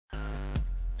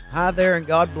Hi there, and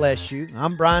God bless you.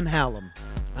 I'm Brian Hallam.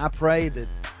 I pray that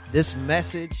this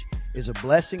message is a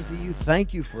blessing to you.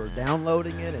 Thank you for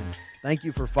downloading it, and thank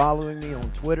you for following me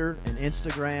on Twitter and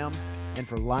Instagram, and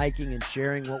for liking and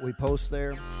sharing what we post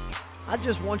there. I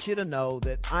just want you to know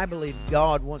that I believe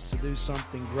God wants to do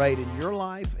something great in your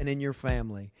life and in your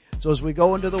family. So as we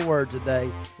go into the Word today,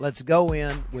 let's go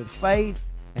in with faith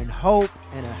and hope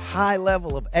and a high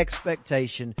level of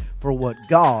expectation for what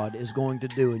God is going to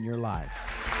do in your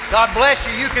life. God bless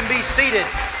you. You can be seated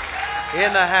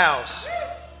in the house.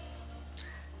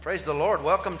 Praise the Lord.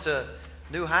 Welcome to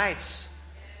New Heights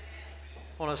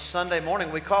on a Sunday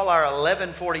morning. We call our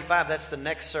 11:45, that's the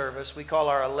next service. We call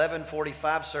our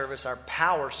 11:45 service our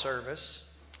power service.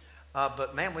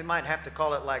 But man, we might have to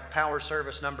call it like power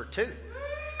service number 2.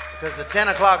 Because the 10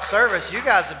 o'clock service, you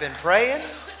guys have been praying.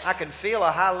 I can feel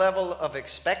a high level of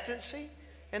expectancy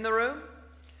in the room.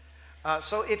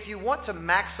 So if you want to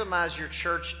maximize your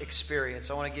church experience,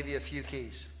 I want to give you a few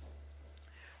keys.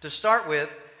 To start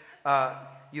with,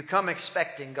 you come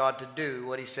expecting God to do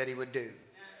what He said He would do.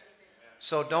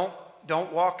 So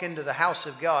don't walk into the house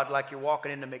of God like you're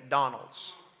walking into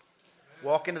McDonald's.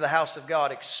 Walk into the house of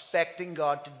God expecting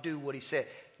God to do what He said.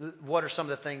 What are some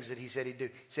of the things that He said He'd do?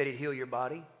 He said He'd heal your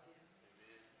body.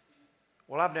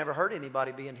 Well, I've never heard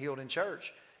anybody being healed in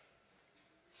church.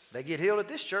 They get healed at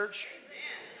this church.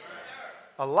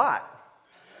 A lot.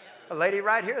 A lady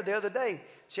right here the other day,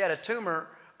 she had a tumor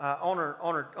on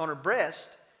her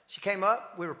breast. She came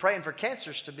up. We were praying for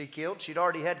cancers to be killed. She'd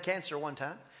already had cancer one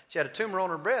time. She had a tumor on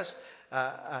her breast.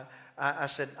 I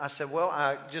said, well,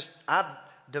 I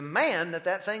demand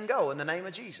that thing go in the name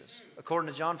of Jesus,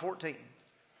 according to John 14.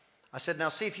 I said, now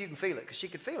see if you can feel it, because she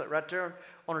could feel it right there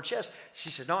on her chest. She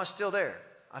said, no, it's still there.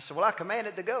 I said, well, I command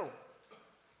it to go.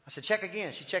 I said, check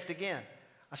again. She checked again.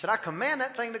 I said, I command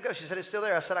that thing to go. She said, it's still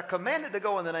there. I said, I command it to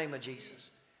go in the name of Jesus.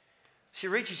 She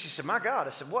reaches, she said, my God. I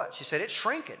said, what? She said, it's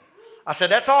shrinking. I said,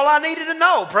 that's all I needed to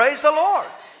know. Praise the Lord.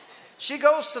 She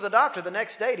goes to the doctor the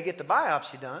next day to get the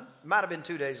biopsy done. It might have been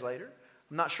 2 days later.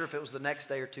 I'm not sure if it was the next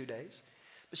day or 2 days.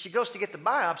 But she goes to get the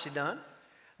biopsy done.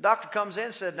 Doctor comes in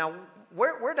and said, now,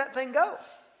 where'd that thing go?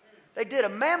 They did a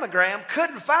mammogram,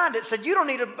 couldn't find it, said, you don't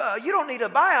need a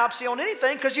biopsy on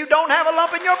anything because you don't have a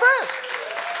lump in your breast.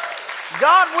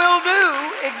 God will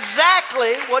do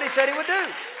exactly what He said He would do.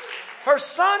 Her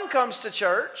son comes to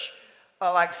church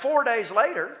like 4 days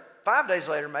later, 5 days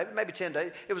later, maybe 10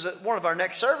 days. It was one of our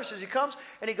next services. He comes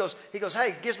and he goes,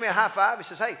 hey, gives me a high five. He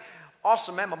says, hey,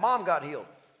 awesome, man, my mom got healed.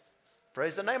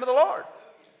 Praise the name of the Lord.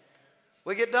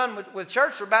 We get done with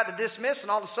church, we're about to dismiss, and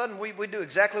all of a sudden we do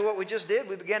exactly what we just did.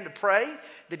 We began to pray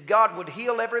that God would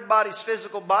heal everybody's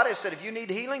physical body. I said, if you need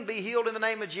healing, be healed in the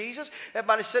name of Jesus.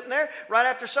 Everybody's sitting there. Right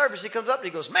after service, he comes up and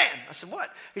he goes, man. I said,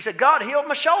 what? He said, God healed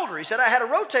my shoulder. He said, I had a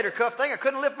rotator cuff thing. I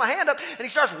couldn't lift my hand up. And he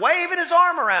starts waving his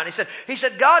arm around. He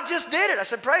said, God just did it. I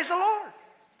said, praise the Lord.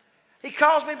 He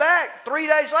calls me back 3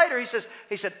 days later.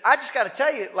 He said, I just got to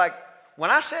tell you, like, when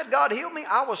I said God healed me,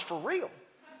 I was for real.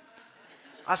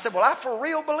 I said, well, I for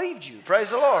real believed you.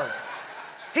 Praise the Lord.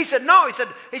 He said, no. He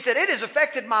said, it has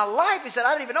affected my life. He said,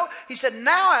 I didn't even know. He said,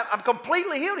 now I'm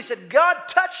completely healed. He said, God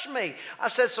touched me. I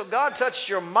said, so God touched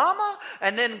your mama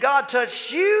and then God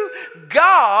touched you.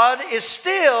 God is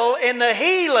still in the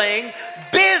healing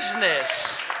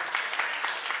business.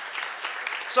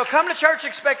 So come to church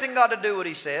expecting God to do what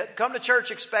He said. Come to church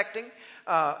expecting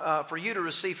for you to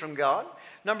receive from God.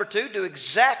 Number 2, do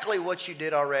exactly what you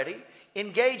did already.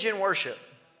 Engage in worship.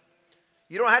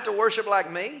 You don't have to worship like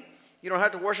me. You don't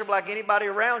have to worship like anybody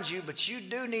around you, but you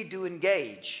do need to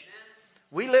engage.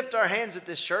 We lift our hands at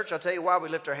this church. I'll tell you why we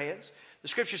lift our hands. The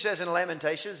scripture says in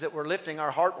Lamentations that we're lifting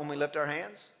our heart when we lift our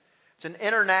hands. It's an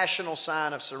international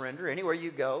sign of surrender. Anywhere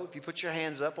you go, if you put your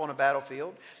hands up on a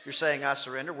battlefield, you're saying, I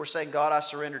surrender. We're saying, God, I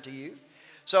surrender to you.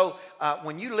 So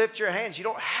when you lift your hands, you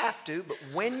don't have to, but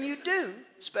when you do,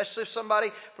 especially if somebody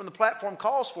from the platform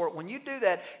calls for it, when you do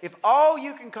that, if all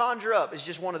you can conjure up is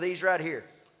just one of these right here.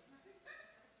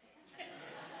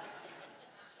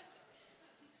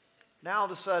 Now all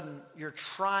of a sudden, you're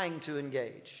trying to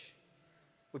engage.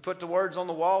 We put the words on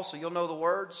the wall so you'll know the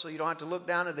words, so you don't have to look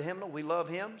down at the hymnal. We love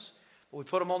hymns, but we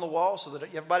put them on the wall so that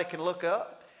everybody can look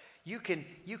up. You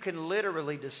can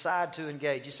literally decide to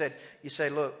engage. You say,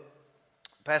 look,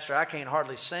 Pastor, I can't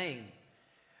hardly sing.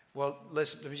 Well,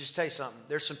 listen, let me just tell you something.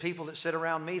 There's some people that sit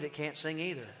around me that can't sing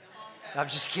either. I'm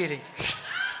just kidding.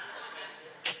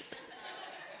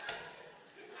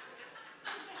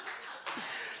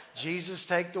 Jesus,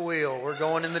 take the wheel. We're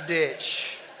going in the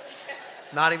ditch.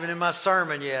 Not even in my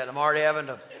sermon yet. I'm already having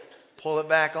to pull it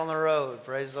back on the road.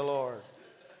 Praise the Lord.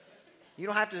 You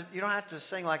don't have to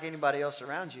sing like anybody else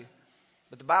around you.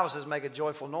 But the Bible says make a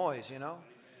joyful noise, you know.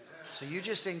 So you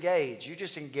just engage. You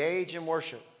just engage in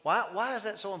worship. Why is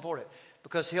that so important?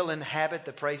 Because He'll inhabit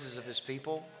the praises of His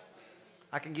people.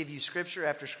 I can give you scripture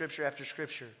after scripture after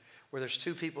scripture where there's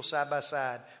two people side by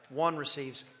side. One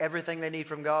receives everything they need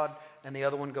from God and the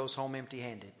other one goes home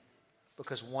empty-handed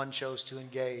because one chose to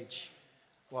engage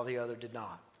while the other did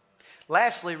not.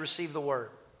 Lastly, receive the Word.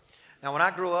 Now, when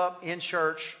I grew up in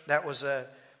church, that was a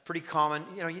pretty common,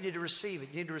 you need to receive it.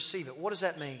 You need to receive it. What does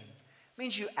that mean? It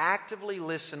means you actively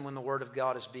listen when the Word of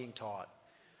God is being taught.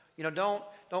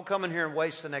 Don't come in here and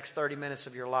waste the next 30 minutes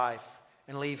of your life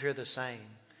and leave here the same.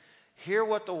 Hear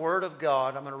what the Word of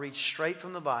God, I'm going to read straight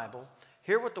from the Bible.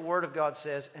 Hear what the Word of God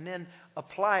says and then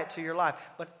apply it to your life.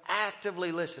 But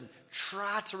actively listen.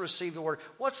 Try to receive the Word.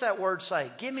 What's that Word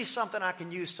say? Give me something I can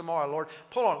use tomorrow, Lord.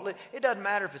 Pull on. It doesn't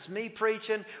matter if it's me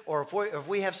preaching or if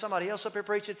we have somebody else up here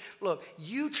preaching. Look,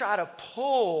 you try to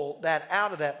pull that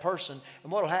out of that person,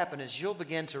 and what will happen is you'll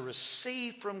begin to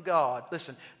receive from God.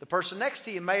 Listen, the person next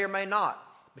to you may or may not,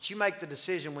 but you make the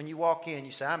decision when you walk in.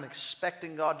 You say, I'm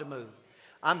expecting God to move.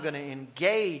 I'm going to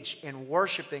engage in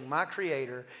worshiping my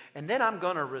Creator, and then I'm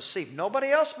going to receive. Nobody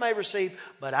else may receive,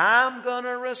 but I'm going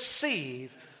to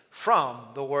receive from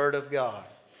the Word of God.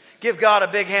 Give God a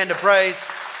big hand of praise.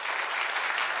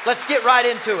 Let's get right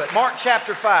into it. Mark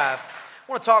chapter 5.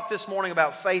 I want to talk this morning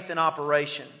about faith in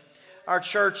operation. Our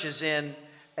church is in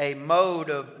a mode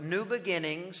of new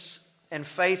beginnings and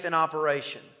faith in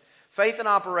operation. Faith in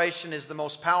operation is the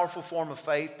most powerful form of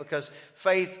faith because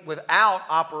faith without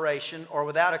operation or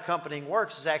without accompanying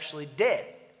works is actually dead.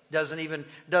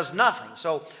 Does nothing.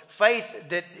 So faith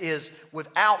that is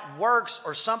without works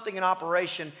or something in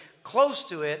operation close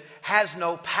to it has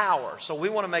no power. So we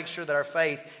want to make sure that our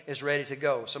faith is ready to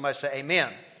go. Somebody say amen.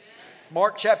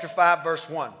 Mark chapter 5 verse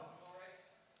 1.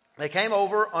 They came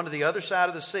over onto the other side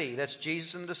of the sea, that's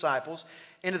Jesus and the disciples,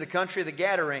 into the country of the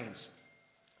Gadarenes.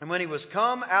 And when he was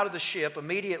come out of the ship,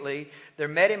 immediately there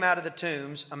met him out of the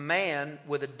tombs a man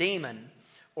with a demon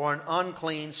or an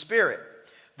unclean spirit.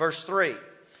 Verse 3.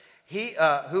 He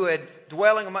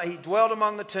dwelt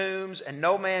among the tombs, and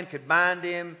no man could bind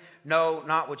him, no,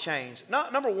 not with chains.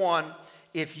 Number one,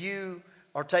 if you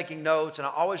are taking notes, and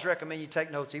I always recommend you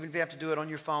take notes, even if you have to do it on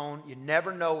your phone, you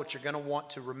never know what you're going to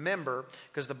want to remember,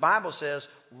 because the Bible says,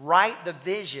 write the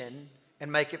vision and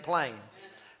make it plain.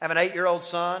 I have an 8-year-old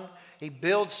son. He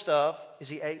builds stuff. Is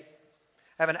he 8?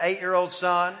 I have an 8-year-old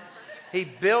son. He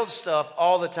builds stuff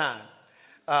all the time.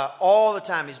 All the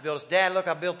time he's built. Dad, look,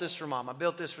 I built this for Mom. I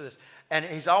built this for this. And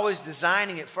he's always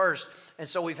designing it first. And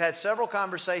so we've had several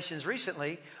conversations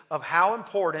recently of how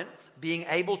important being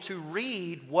able to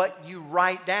read what you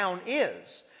write down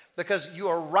is. Because you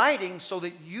are writing so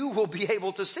that you will be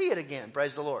able to see it again.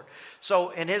 Praise the Lord.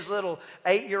 So in his little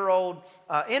 8-year-old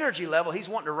energy level, he's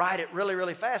wanting to write it really,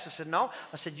 really fast. I said, no.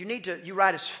 I said, you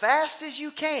write as fast as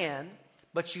you can,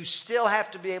 but you still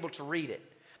have to be able to read it.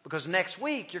 Because next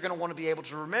week, you're going to want to be able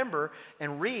to remember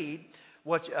and read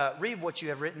what you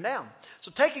have written down. So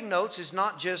taking notes is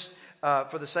not just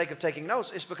for the sake of taking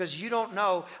notes. It's because you don't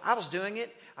know. I was doing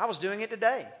it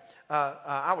today.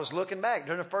 I was looking back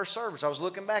during the first service. I was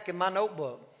looking back in my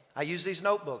notebook. I use these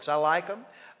notebooks. I like them.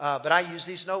 But I use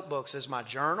these notebooks as my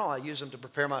journal. I use them to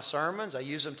prepare my sermons. I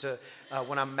use them to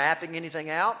when I'm mapping anything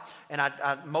out. And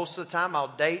I most of the time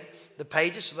I'll date the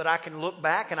pages so that I can look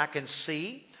back and I can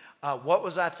see what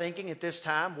was I thinking at this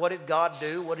time? What did God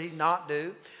do? What did He not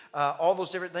do? All those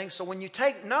different things. So when you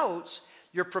take notes,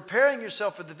 you're preparing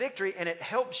yourself for the victory, and it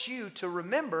helps you to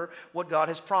remember what God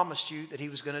has promised you that He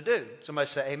was going to do. Somebody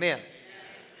say amen.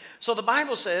 So the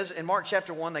Bible says in Mark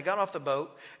chapter 1, they got off the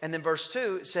boat, and then verse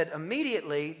 2, it said,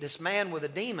 immediately this man with a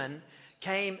demon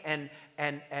came and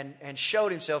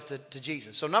showed himself to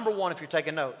Jesus. So number one, if you're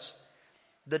taking notes,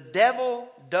 the devil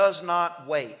does not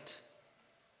wait,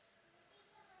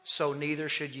 so neither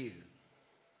should you.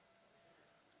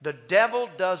 The devil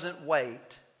doesn't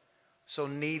wait, so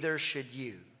neither should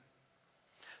you.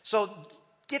 So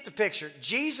get the picture.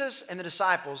 Jesus and the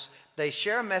disciples, they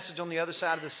share a message on the other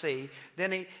side of the sea.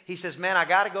 Then he says, man, I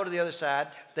got to go to the other side.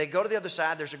 They go to the other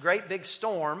side. There's a great big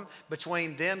storm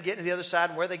between them getting to the other side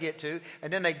and where they get to.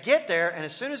 And then they get there, and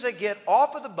as soon as they get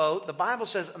off of the boat, the Bible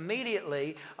says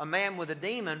immediately a man with a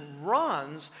demon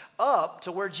runs up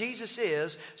to where Jesus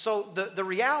is. So the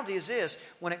reality is this.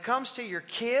 When it comes to your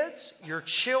kids, your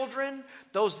children,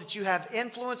 those that you have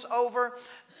influence over,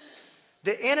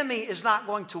 the enemy is not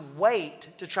going to wait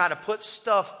to try to put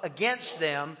stuff against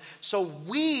them. So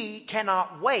we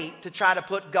cannot wait to try to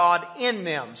put God in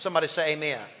them. Somebody say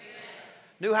amen.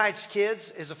 New Heights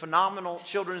Kids is a phenomenal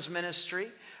children's ministry.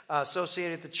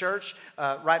 associated with the church,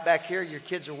 right back here, your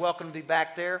kids are welcome to be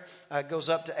back there. It goes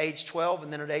up to age 12,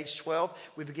 and then at age 12,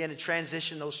 we begin to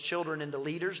transition those children into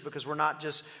leaders, because we're not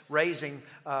just raising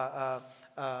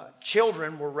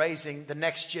children, we're raising the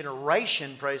next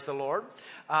generation, praise the Lord.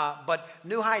 But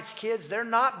New Heights kids, they're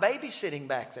not babysitting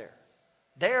back there.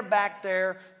 They're back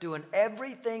there doing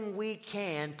everything we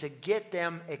can to get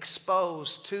them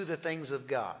exposed to the things of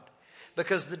God.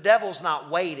 Because the devil's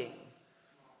not waiting.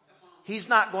 He's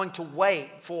not going to wait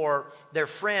for their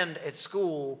friend at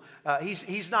school.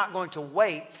 He's not going to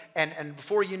wait. And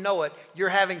before you know it, you're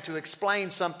having to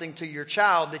explain something to your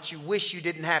child that you wish you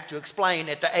didn't have to explain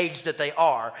at the age that they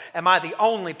are. Am I the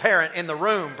only parent in the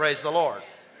room? Praise the Lord.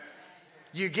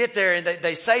 You get there and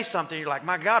they say something. You're like,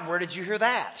 my God, where did you hear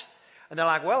that? And they're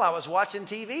like, well, I was watching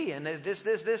TV and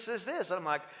this. And I'm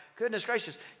like, goodness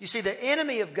gracious. You see, the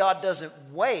enemy of God doesn't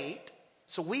wait,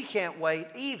 so we can't wait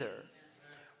either.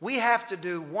 We have to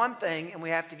do one thing, and we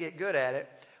have to get good at it.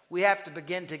 We have to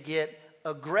begin to get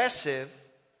aggressive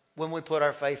when we put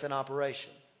our faith in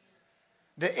operation.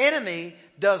 The enemy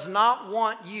does not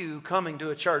want you coming to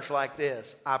a church like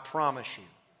this, I promise you.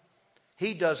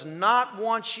 He does not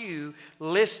want you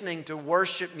listening to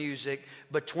worship music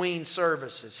between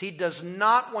services. He does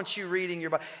not want you reading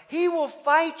your Bible. He will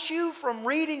fight you from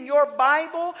reading your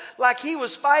Bible like he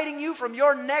was fighting you from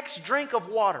your next drink of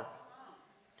water.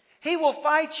 He will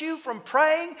fight you from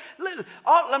praying.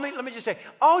 Let me just say,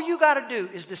 all you got to do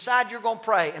is decide you're going to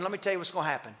pray. And let me tell you what's going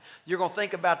to happen. You're going to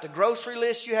think about the grocery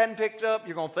list you hadn't picked up.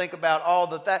 You're going to think about all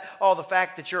the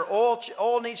fact that your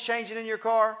oil needs changing in your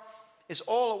car. Is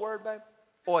oil a word, babe?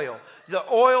 Oil. The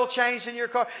oil changed in your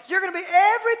car. You're going to be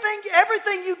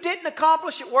everything you didn't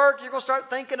accomplish at work, you're going to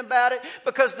start thinking about it,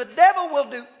 because the devil will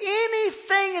do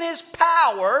anything in his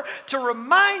power to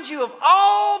remind you of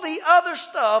all the other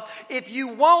stuff if you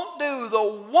won't do the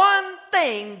one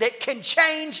thing that can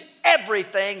change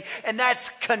everything, and that's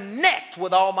connect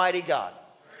with Almighty God.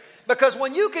 Because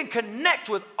when you can connect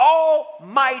with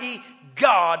Almighty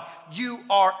God, you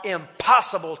are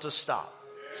impossible to stop.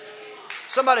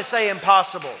 Somebody say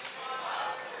impossible.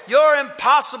 You're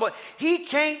impossible. He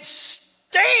can't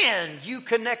stand you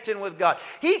connecting with God.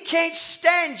 He can't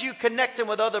stand you connecting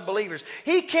with other believers.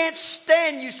 He can't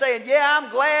stand you saying, yeah, I'm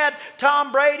glad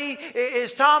Tom Brady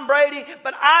is Tom Brady,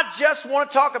 but I just want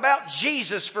to talk about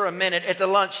Jesus for a minute at the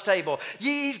lunch table.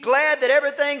 He's glad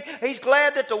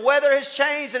that the weather has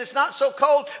changed and it's not so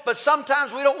cold, but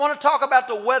sometimes we don't want to talk about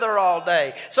the weather all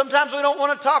day. Sometimes we don't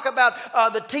want to talk about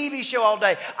the TV show all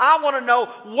day. I want to know,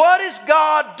 what is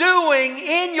God doing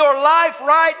in your life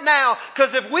right now?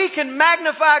 Because if we can magnify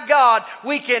God,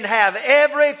 we can have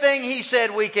everything He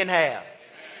said we can have.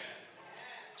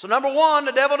 So number one,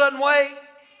 the devil doesn't wait.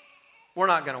 We're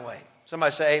not going to wait.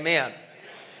 Somebody say amen.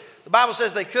 The Bible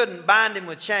says they couldn't bind him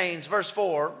with chains, verse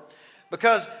 4,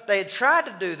 because they had tried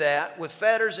to do that with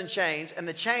fetters and chains, and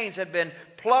the chains had been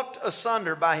plucked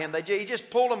asunder by him. He just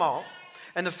pulled them off,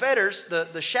 and the fetters,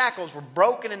 the shackles were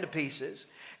broken into pieces,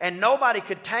 and nobody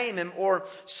could tame him or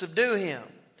subdue him.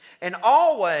 And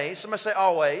always, somebody say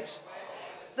always,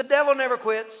 the devil never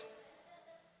quits.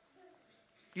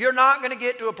 You're not going to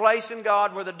get to a place in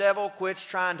God where the devil quits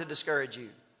trying to discourage you.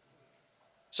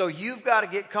 So you've got to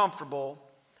get comfortable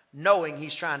knowing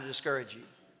he's trying to discourage you.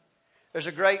 There's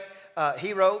a great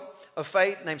hero of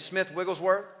faith named Smith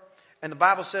Wigglesworth. And the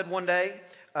Bible said one day,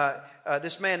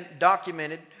 this man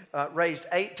raised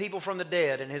 8 people from the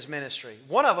dead in his ministry.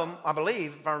 One of them, I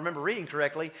believe, if I remember reading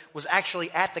correctly, was actually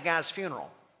at the guy's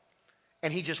funeral.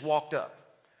 And he just walked up.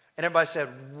 And everybody said,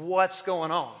 what's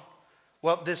going on?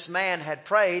 Well, this man had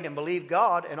prayed and believed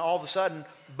God, and all of a sudden,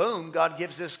 boom, God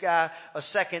gives this guy a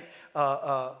second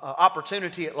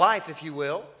opportunity at life, if you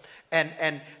will.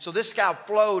 And so this guy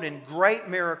flowed in great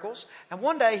miracles. And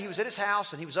one day he was at his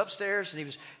house and he was upstairs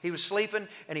and he was sleeping,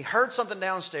 and he heard something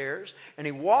downstairs, and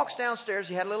he walks downstairs.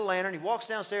 He had a little lantern. He walks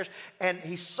downstairs and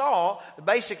he saw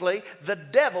basically the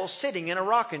devil sitting in a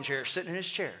rocking chair, sitting in his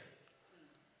chair.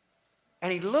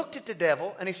 And he looked at the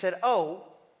devil and he said, oh,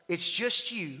 it's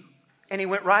just you. And he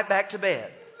went right back to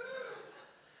bed.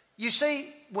 You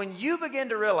see, when you begin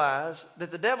to realize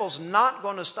that the devil's not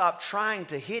going to stop trying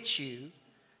to hit you,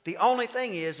 the only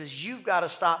thing is you've got to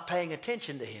stop paying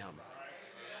attention to him.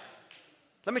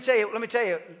 Let me tell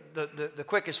you the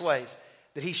quickest ways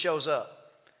that he shows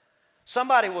up.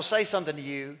 Somebody will say something to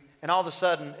you, and all of a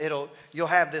sudden you'll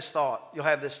have this thought.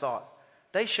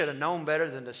 They should have known better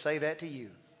than to say that to you.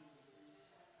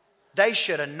 They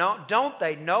should have known. Don't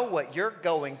they know what you're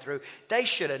going through? They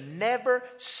should have never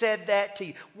said that to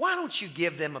you. Why don't you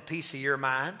give them a piece of your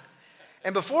mind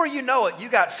And before you know it, you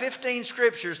got 15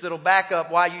 scriptures that'll back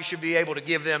up why you should be able to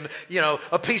give them,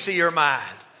 a piece of your mind.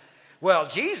 Well,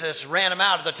 Jesus ran them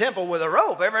out of the temple with a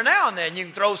rope. Every now and then you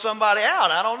can throw somebody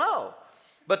out. I don't know.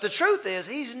 But the truth is,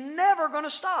 he's never going to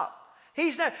stop.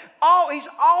 He's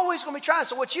always going to be trying.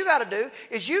 So what you got to do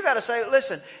is you got to say,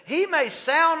 listen, he may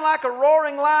sound like a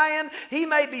roaring lion. He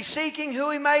may be seeking who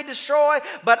he may destroy.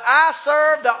 But I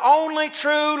serve the only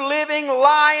true living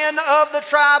Lion of the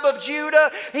tribe of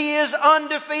Judah. He is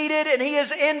undefeated and he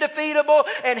is indefeatable.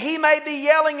 And he may be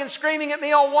yelling and screaming at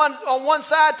me on one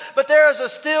side. But there is a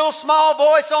still small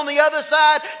voice on the other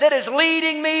side that is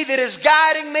leading me, that is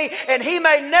guiding me. And he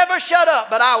may never shut up,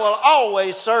 but I will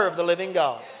always serve the living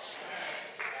God.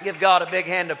 Give God a big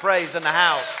hand of praise in the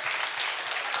house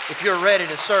if you're ready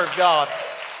to serve God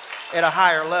at a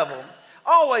higher level.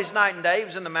 Always night and day he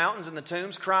was in the mountains and the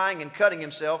tombs crying and cutting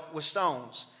himself with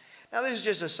stones. Now this is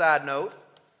just a side note.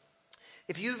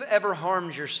 If you've ever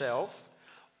harmed yourself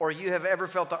or you have ever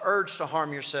felt the urge to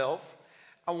harm yourself,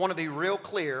 I want to be real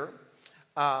clear.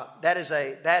 That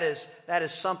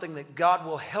is something that God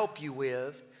will help you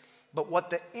with. But what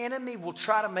the enemy will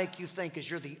try to make you think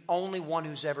is you're the only one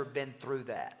who's ever been through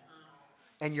that.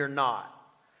 And you're not.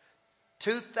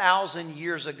 2,000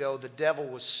 years ago, the devil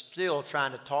was still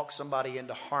trying to talk somebody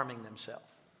into harming themselves.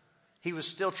 He was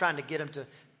still trying to get them to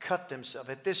cut themselves.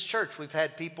 At this church, we've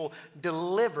had people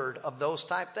delivered of those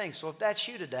type things. So if that's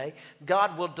you today,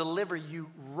 God will deliver you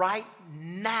right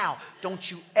now. Don't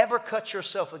you ever cut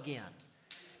yourself again.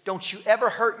 Don't you ever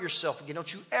hurt yourself again.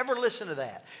 Don't you ever listen to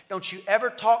that. Don't you ever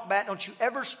talk back. Don't you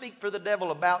ever speak for the devil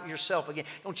about yourself again.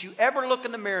 Don't you ever look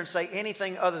in the mirror and say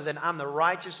anything other than I'm the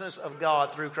righteousness of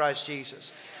God through Christ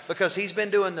Jesus. Because he's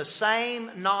been doing the same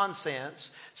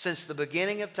nonsense since the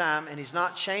beginning of time and he's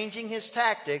not changing his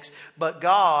tactics, but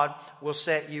God will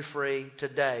set you free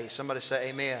today. Somebody say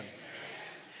amen.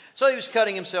 So he was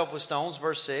cutting himself with stones,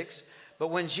 verse 6. But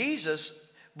when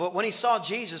he saw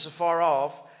Jesus afar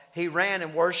off, he ran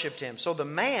and worshiped him. So the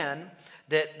man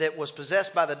that was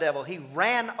possessed by the devil, he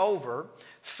ran over,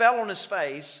 fell on his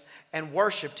face, and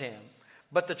worshiped him.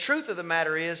 But the truth of the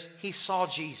matter is, he saw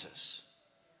Jesus.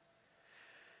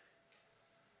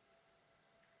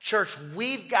 Church,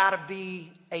 we've got to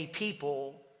be a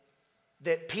people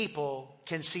that people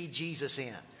can see Jesus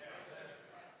in.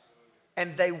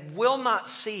 And they will not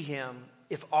see him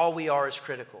if all we are is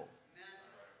critical.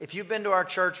 If you've been to our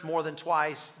church more than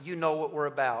twice, you know what we're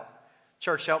about.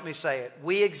 Church, help me say it.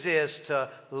 We exist to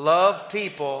love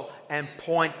people and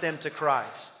point them to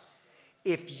Christ.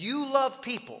 If you love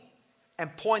people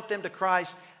and point them to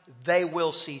Christ, they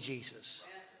will see Jesus.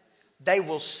 They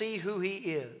will see who he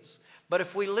is. But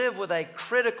if we live with a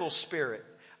critical spirit,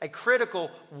 a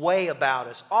critical way about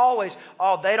us, always,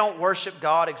 they don't worship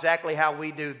God exactly how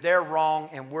we do. They're wrong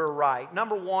and we're right.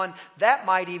 Number one, that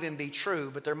might even be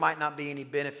true, but there might not be any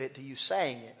benefit to you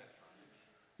saying it.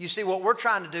 You see, what we're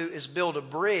trying to do is build a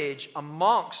bridge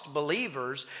amongst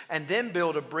believers and then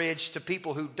build a bridge to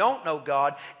people who don't know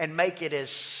God and make it as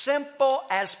simple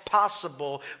as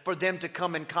possible for them to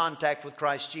come in contact with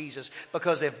Christ Jesus.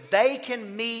 Because if they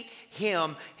can meet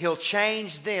him, he'll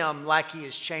change them like he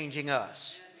is changing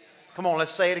us. Come on,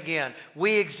 let's say it again.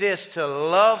 We exist to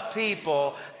love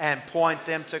people and point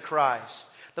them to Christ.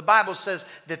 The Bible says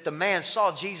that the man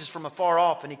saw Jesus from afar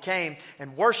off and he came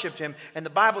and worshiped him. And the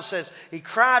Bible says he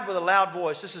cried with a loud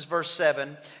voice, this is verse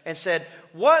 7, and said,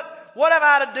 What have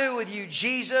I to do with you,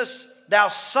 Jesus, thou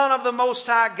Son of the Most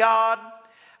High God?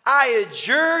 I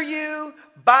adjure you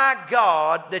by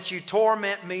God that you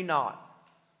torment me not.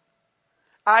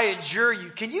 I adjure you.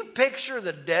 Can you picture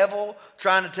the devil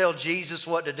trying to tell Jesus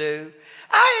what to do?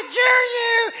 I adjure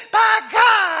you by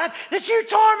God that you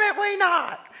torment me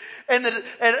not. And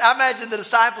I imagine the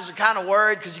disciples are kind of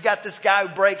worried because you got this guy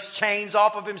who breaks chains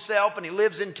off of himself and he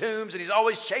lives in tombs and he's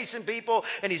always chasing people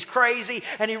and he's crazy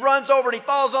and he runs over and he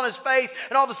falls on his face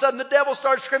and all of a sudden the devil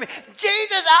starts screaming,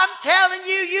 Jesus, I'm telling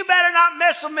you, you better not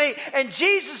mess with me. And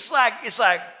Jesus it's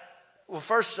like, well,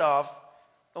 first off,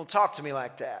 don't talk to me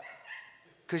like that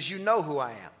because you know who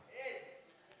I am.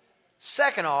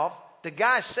 Second off, the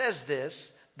guy says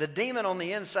this. The demon on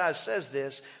the inside says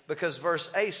this because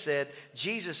verse 8 said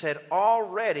Jesus had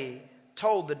already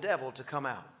told the devil to come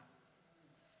out.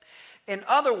 In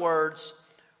other words,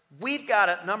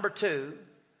 number two,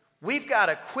 we've got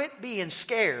to quit being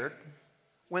scared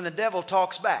when the devil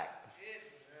talks back.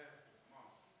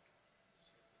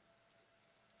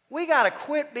 We got to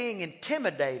quit being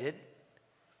intimidated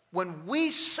when we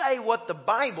say what the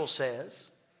Bible says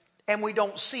and we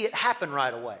don't see it happen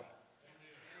right away.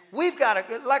 We've got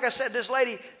to, like I said, this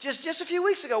lady, just a few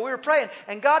weeks ago, we were praying,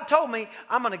 and God told me,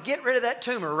 I'm going to get rid of that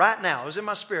tumor right now. It was in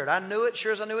my spirit. I knew it,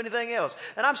 sure as I knew anything else.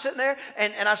 And I'm sitting there,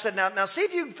 and I said, now see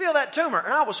if you can feel that tumor.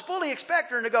 And I was fully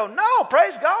expecting her to go, no,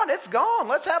 praise God, it's gone.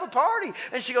 Let's have a party.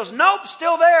 And she goes, nope,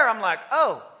 still there. I'm like,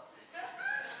 oh.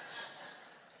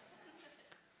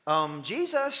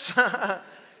 Jesus,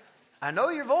 I know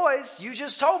your voice. You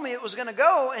just told me it was going to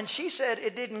go, and she said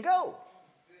it didn't go.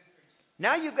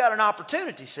 Now you've got an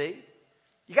opportunity, see?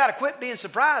 You got to quit being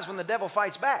surprised when the devil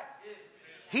fights back.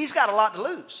 He's got a lot to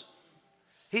lose.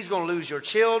 He's going to lose your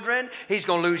children. He's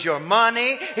going to lose your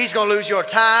money. He's going to lose your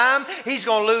time. He's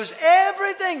going to lose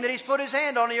everything that he's put his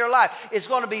hand on in your life. It's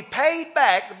going to be paid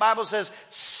back, the Bible says,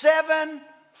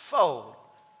 sevenfold.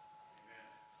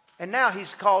 And now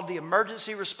he's called the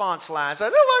emergency response line.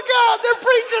 Says, oh my God, they're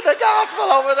preaching the gospel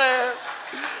over there.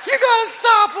 You got to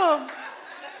stop them.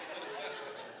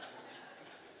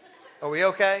 Are we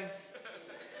okay?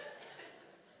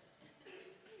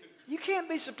 You can't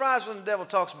be surprised when the devil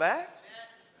talks back.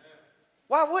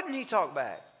 Why wouldn't he talk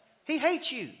back? He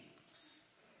hates you.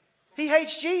 He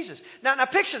hates Jesus. Now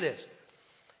picture this.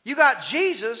 You got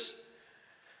Jesus,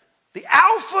 the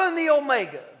Alpha and the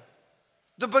Omega,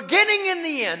 the beginning and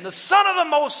the end, the Son of the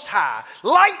Most High.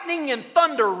 Lightning and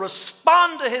thunder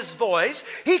respond to his voice.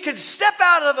 He can step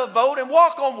out of a boat and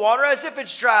walk on water as if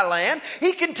it's dry land.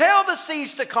 He can tell the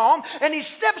seas to calm, and he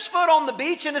steps foot on the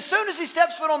beach. And as soon as he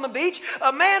steps foot on the beach,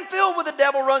 a man filled with the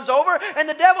devil runs over, and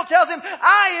the devil tells him,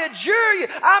 I adjure you,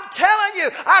 I'm telling you,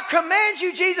 I command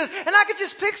you, Jesus. And I could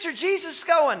just picture Jesus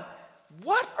going,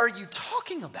 what are you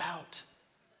talking about?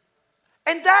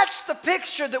 And that's the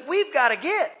picture that we've got to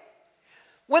get.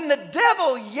 When the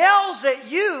devil yells at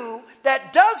you,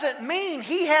 that doesn't mean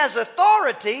he has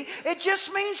authority. It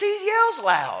just means he yells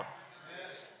loud.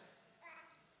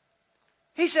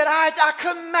 He said, I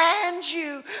command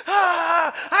you.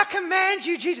 I command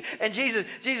you, Jesus. And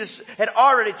Jesus had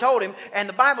already told him. And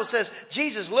the Bible says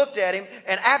Jesus looked at him.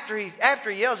 And after he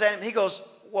yells at him, he goes,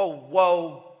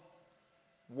 whoa.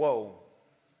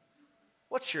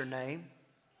 What's your name?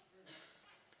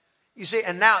 You see,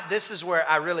 and now this is where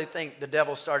I really think the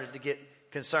devil started to get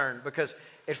concerned, because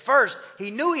at first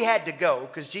he knew he had to go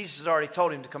because Jesus had already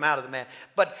told him to come out of the man.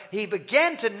 But he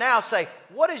began to now say,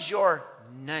 what is your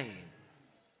name?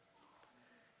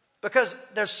 Because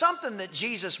there's something that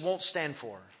Jesus won't stand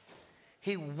for.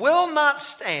 He will not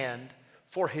stand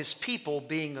for his people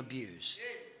being abused.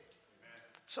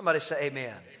 Somebody say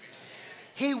amen.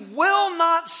 He will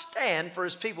not stand for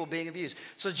his people being abused.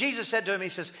 So Jesus said to him, he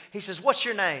says, what's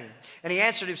your name? And he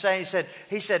answered him saying,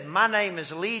 he said, my name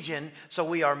is Legion, so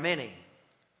we are many.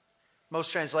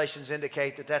 Most translations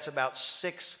indicate that that's about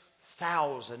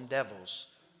 6,000 devils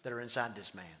that are inside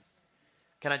this man.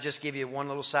 Can I just give you one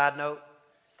little side note?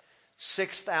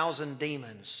 6,000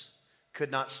 demons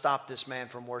could not stop this man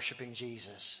from worshiping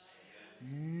Jesus.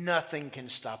 Nothing can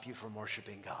stop you from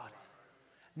worshiping God.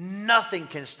 Nothing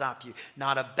can stop you.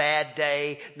 Not a bad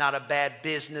day, not a bad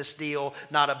business deal,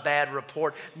 not a bad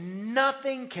report.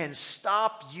 Nothing can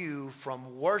stop you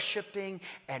from worshiping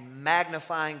and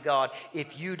magnifying God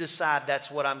if you decide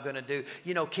that's what I'm going to do.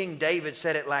 You know, King David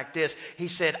said it like this. He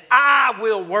said, I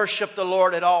will worship the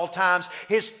Lord at all times.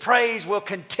 His praise will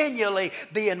continually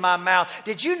be in my mouth.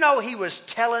 Did you know he was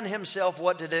telling himself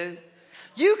what to do?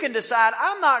 You can decide,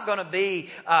 I'm not going to be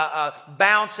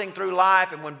bouncing through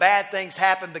life, and when bad things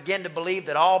happen, begin to believe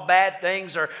that all bad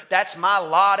things that's my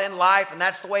lot in life and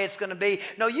that's the way it's going to be.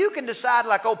 No, you can decide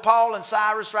like Paul and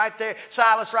Silas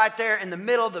right there in the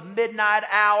middle of the midnight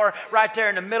hour, right there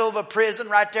in the middle of a prison,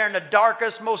 right there in the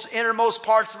darkest, most innermost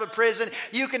parts of a prison.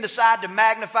 You can decide to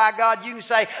magnify God. You can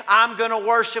say, I'm going to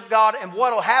worship God, and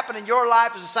what will happen in your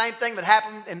life is the same thing that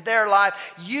happened in their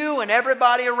life. You and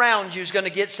everybody around you is going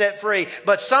to get set free.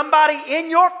 But somebody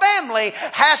in your family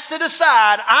has to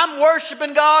decide, I'm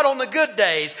worshiping God on the good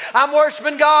days. I'm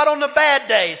worshiping God on the bad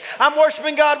days. I'm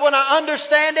worshiping God when I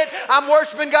understand it. I'm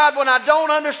worshiping God when I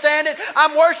don't understand it.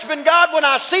 I'm worshiping God when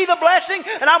I see the blessing.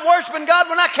 And I'm worshiping God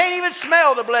when I can't even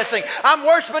smell the blessing. I'm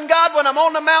worshiping God when I'm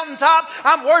on the mountaintop.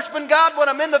 I'm worshiping God when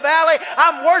I'm in the valley.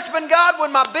 I'm worshiping God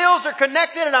when my bills are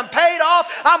connected and I'm paid off.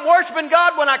 I'm worshiping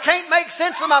God when I can't make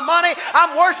sense of my money.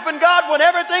 I'm worshiping God when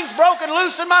everything's broken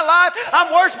loose in my life.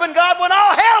 I'm worshiping God when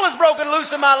all hell is broken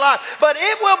loose in my life. But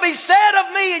it will be said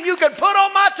of me, and you can put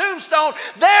on my tombstone,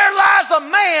 there lies a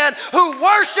man who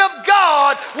worshiped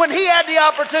God when he had the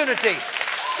opportunity.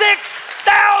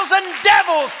 6,000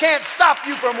 devils can't stop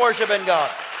you from worshiping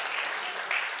God.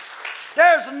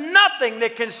 There's nothing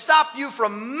that can stop you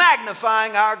from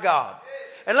magnifying our God.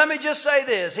 And let me just say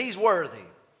this, he's worthy.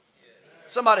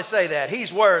 Somebody say that,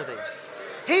 he's worthy.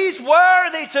 He's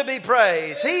worthy to be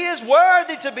praised. He is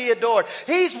worthy to be adored.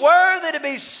 He's worthy to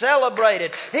be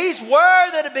celebrated. He's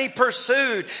worthy to be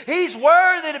pursued. He's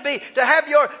worthy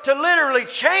to literally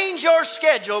change your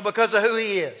schedule because of who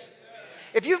He is.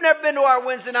 If you've never been to our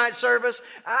Wednesday night service,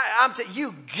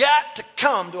 you got to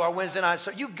come to our Wednesday night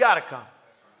service. You got to come.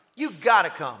 You got to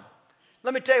come.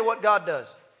 Let me tell you what God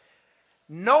does.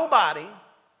 Nobody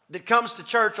that comes to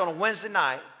church on a Wednesday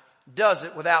night does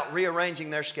it without rearranging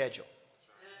their schedule.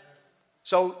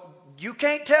 So you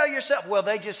can't tell yourself, well,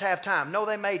 they just have time. No,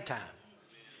 they made time.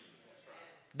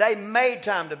 They made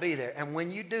time to be there. And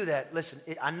when you do that, listen,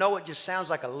 I know it just sounds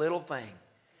like a little thing,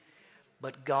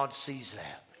 but God sees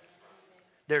that.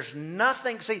 There's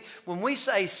nothing, see, when we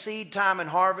say seed time and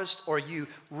harvest, or you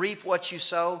reap what you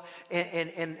sow,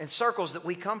 in circles that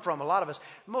we come from, a lot of us,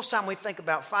 most time we think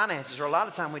about finances, or a lot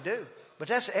of time we do. But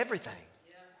that's everything.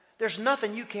 There's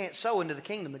nothing you can't sow into the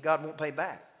kingdom that God won't pay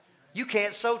back. You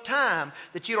can't sow time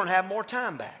that you don't have more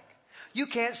time back. You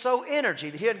can't sow energy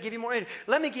that He doesn't give you more energy.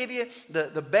 Let me give you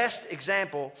the best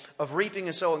example of reaping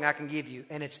and sowing I can give you,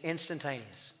 and it's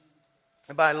instantaneous.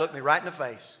 Everybody look me right in the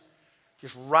face.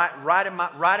 Just right in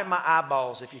my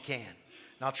eyeballs if you can.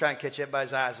 And I'll try and catch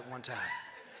everybody's eyes at one time.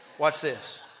 Watch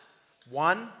this.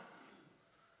 1,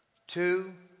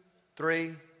 2,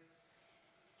 3.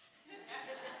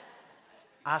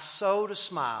 I sowed a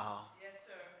smile. Yes,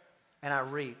 sir. And I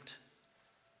reaped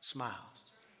smiles.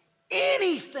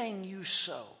 Anything you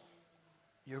sow,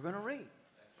 you're going to reap.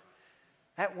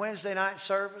 That Wednesday night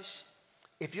service,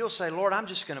 if you'll say, Lord, I'm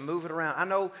just going to move it around. I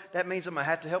know that means I'm going to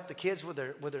have to help the kids with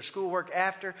their schoolwork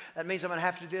after. That means I'm going to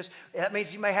have to do this. That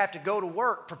means you may have to go to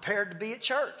work prepared to be at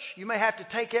church. You may have to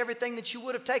take everything that you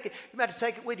would have taken. You may have to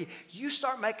take it with you. You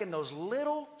start making those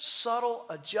little subtle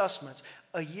adjustments.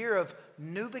 A year of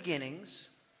new beginnings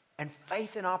and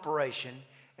faith in operation,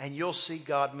 and you'll see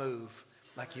God move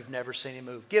like you've never seen Him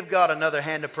move. Give God another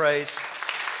hand of praise.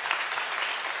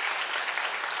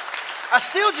 I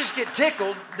still just get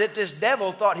tickled that this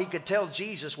devil thought he could tell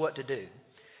Jesus what to do.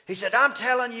 He said, I'm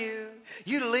telling you,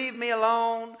 you to leave me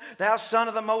alone, thou Son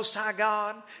of the Most High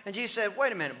God. And Jesus said,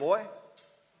 wait a minute, boy.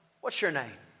 What's your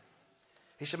name?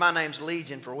 He said, my name's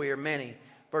Legion, for we are many.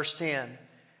 Verse 10.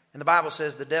 And the Bible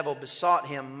says the devil besought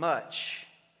Him much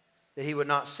that He would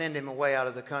not send him away out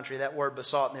of the country. That word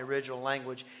besought in the original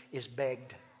language is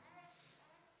begged.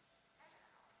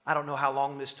 I don't know how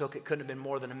long this took. It couldn't have been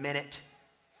more than a minute.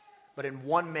 But in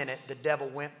 1 minute, the devil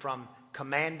went from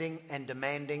commanding and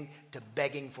demanding to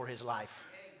begging for his life.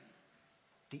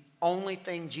 The only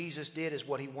thing Jesus did is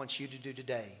what He wants you to do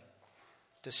today.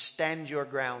 To stand your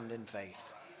ground in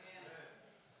faith.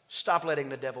 Stop letting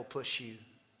the devil push you.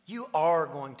 You are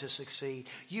going to succeed.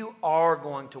 You are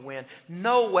going to win.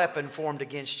 No weapon formed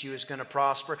against you is going to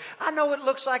prosper. I know it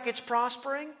looks like it's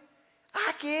prospering.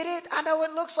 I get it. I know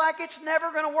it looks like it's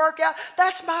never going to work out.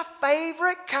 That's my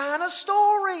favorite kind of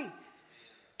story.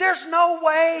 There's no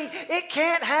way it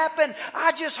can't happen.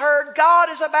 I just heard God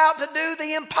is about to do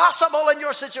the impossible in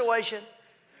your situation.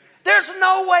 There's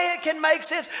no way it can make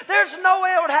sense. There's no way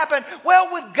it would happen.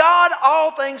 Well, with God,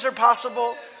 all things are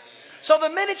possible. So the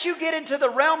minute you get into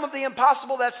the realm of the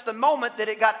impossible, that's the moment that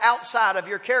it got outside of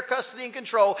your care, custody, and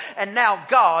control, and now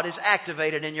God is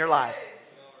activated in your life.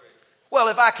 Well,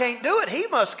 if I can't do it, He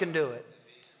can do it.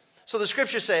 So the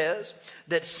scripture says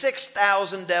that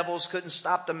 6,000 devils couldn't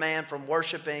stop the man from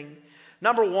worshiping.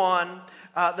 Number one,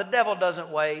 the devil doesn't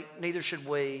wait. Neither should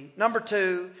we. Number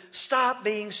two, stop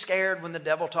being scared when the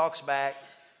devil talks back.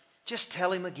 Just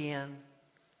tell him again.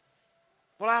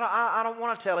 Well, I don't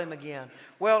want to tell him again.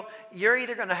 Well, you're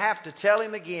either going to have to tell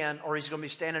him again, or he's going to be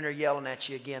standing there yelling at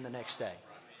you again the next day.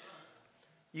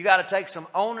 You got to take some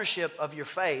ownership of your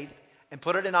faith and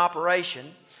put it in operation.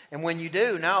 And when you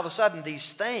do, now all of a sudden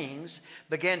these things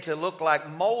begin to look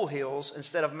like molehills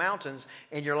instead of mountains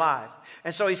in your life.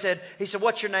 And so he said,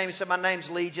 what's your name? He said, my name's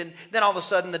Legion. Then all of a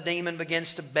sudden the demon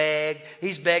begins to beg.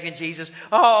 He's begging Jesus,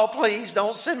 oh, please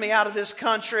don't send me out of this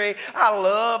country. I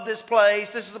love this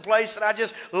place. This is the place that I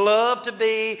just love to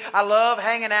be. I love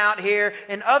hanging out here.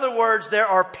 In other words, there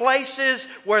are places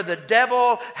where the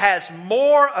devil has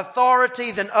more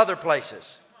authority than other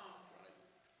places.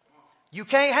 You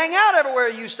can't hang out everywhere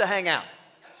you used to hang out.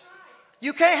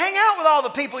 You can't hang out with all the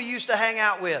people you used to hang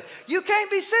out with. You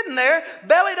can't be sitting there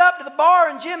bellied up to the bar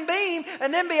and Jim Beam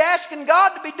and then be asking God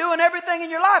to be doing everything in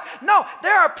your life. No,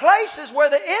 there are places where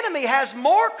the enemy has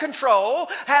more control,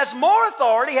 has more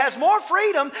authority, has more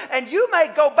freedom, and you may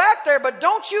go back there, but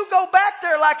don't you go back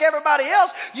there like everybody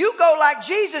else. You go like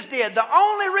Jesus did. The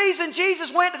only reason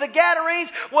Jesus went to the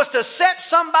Gadarenes was to set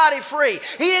somebody free.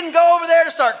 He didn't go over there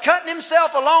to start cutting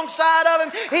himself alongside of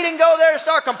him. He didn't go there to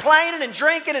start complaining and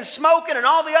drinking and smoking and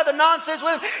all the other nonsense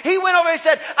with him. He went over and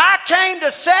said, I came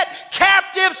to set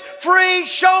captives free.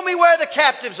 Show me where the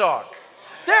captives are.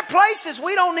 There are places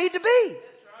we don't need to be.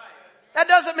 That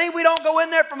doesn't mean we don't go in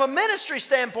there from a ministry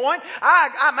standpoint.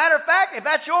 Matter of fact, if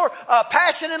that's your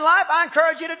passion in life, I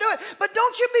encourage you to do it. But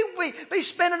don't you be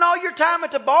spending all your time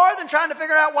at the bar than trying to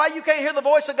figure out why you can't hear the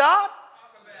voice of God.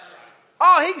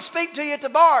 Oh, he can speak to you at the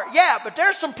bar. Yeah, but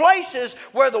there's some places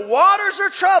where the waters are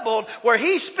troubled, where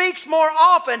he speaks more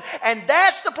often, and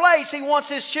that's the place he wants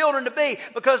his children to be,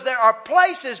 because there are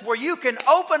places where you can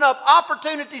open up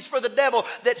opportunities for the devil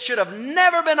that should have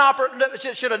never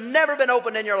been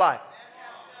opened in your life.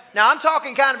 Now, I'm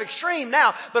talking kind of extreme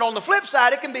now, but on the flip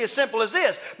side, it can be as simple as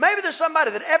this. Maybe there's somebody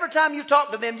that every time you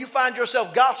talk to them, you find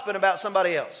yourself gossiping about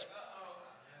somebody else.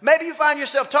 Maybe you find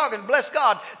yourself talking, bless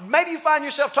God, maybe you find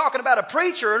yourself talking about a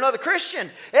preacher or another Christian.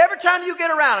 Every time you get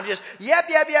around them, just yap.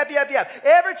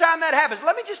 Every time that happens,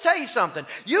 let me just tell you something.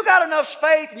 You got enough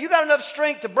faith and you got enough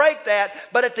strength to break that,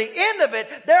 but at the end of it,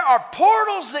 there are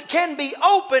portals that can be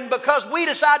opened because we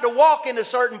decide to walk into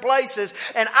certain places.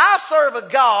 And I serve a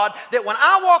God that when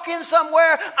I walk in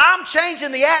somewhere, I'm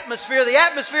changing the atmosphere. The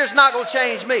atmosphere is not going to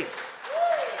change me.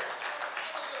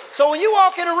 So when you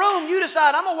walk in a room, you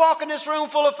decide, I'm going to walk in this room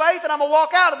full of faith and I'm going to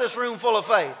walk out of this room full of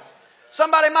faith.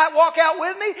 Somebody might walk out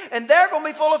with me and they're going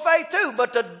to be full of faith too,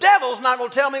 but the devil's not going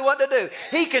to tell me what to do.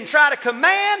 He can try to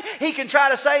command, he can try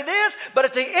to say this, but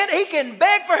at the end he can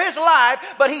beg for his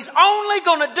life, but he's only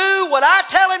going to do what I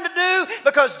tell him to do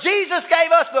because Jesus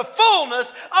gave us the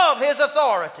fullness of his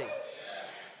authority.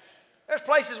 There's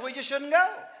places we just shouldn't go.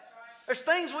 There's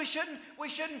things we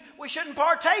shouldn't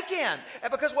partake in.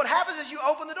 And because what happens is you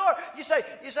open the door. You say,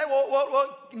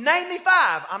 well, name me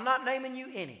 5. I'm not naming you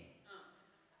any.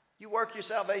 You work your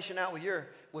salvation out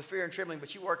with fear and trembling,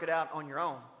 but you work it out on your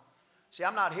own. See,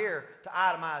 I'm not here to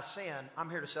itemize sin. I'm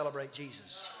here to celebrate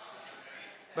Jesus.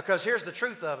 Because here's the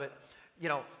truth of it.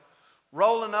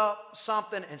 Rolling up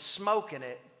something and smoking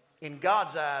it in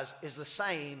God's eyes is the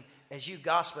same as you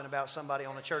gossiping about somebody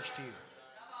on a church pew.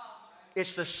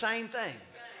 It's the same thing.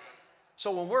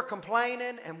 So when we're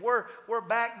complaining and we're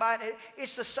backbiting,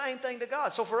 it's the same thing to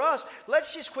God. So for us,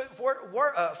 let's just quit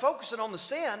focusing on the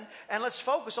sin and let's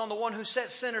focus on the one who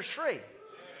sets sinners free.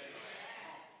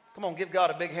 Come on, give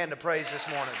God a big hand of praise this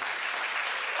morning.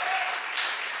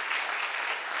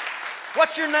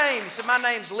 What's your name? He said, my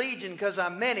name's Legion because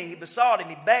I'm many. He besought him.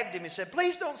 He begged him. He said,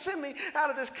 please don't send me out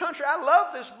of this country. I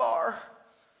love this bar.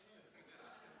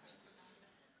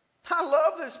 I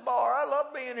love this bar. I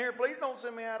love being here. Please don't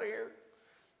send me out of here.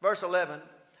 Verse 11.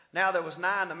 Now there was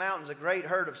nigh in the mountains a great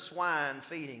herd of swine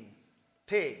feeding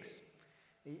pigs.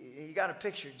 You got to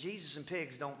picture Jesus and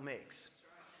pigs don't mix.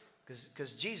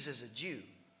 Because Jesus is a Jew.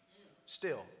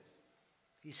 Still.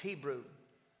 He's Hebrew.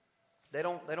 They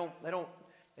don't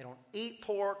eat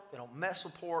pork. They don't mess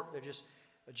with pork. They're just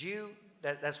a Jew.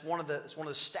 That's one of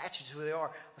the statutes of who they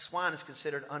are. A swine is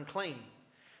considered unclean.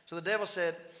 So the devil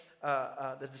said,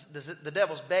 the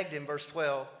devils begged him, verse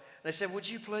 12. And they said, would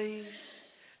you please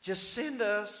just send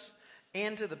us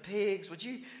into the pigs? Would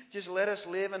you just let us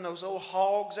live in those old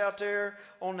hogs out there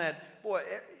on that? Boy,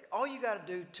 all you got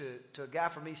to do to a guy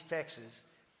from East Texas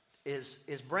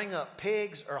is bring up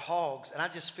pigs or hogs. And I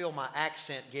just feel my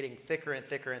accent getting thicker and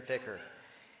thicker and thicker.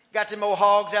 Got them old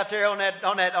hogs out there on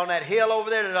that hill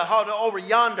over there, over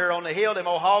yonder on the hill, them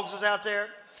old hogs was out there.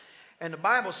 And the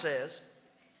Bible says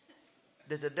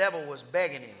that the devil was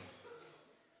begging him,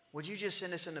 would you just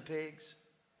send us in the pigs?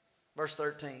 Verse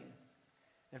 13.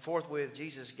 And forthwith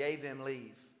Jesus gave him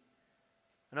leave.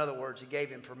 In other words, he gave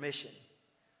him permission.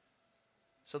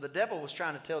 So the devil was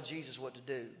trying to tell Jesus what to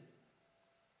do,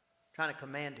 trying to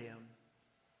command him,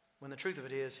 when the truth of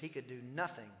it is he could do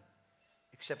nothing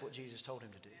except what Jesus told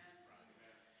him to do.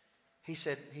 He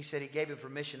said he gave him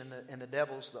permission, and the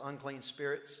devils, the unclean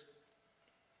spirits,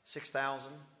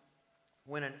 6,000,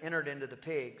 went and entered into the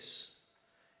pigs,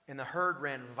 and the herd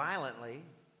ran violently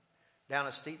down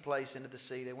a steep place into the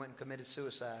sea. They went and committed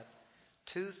suicide.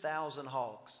 2,000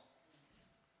 hogs.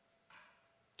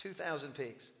 2,000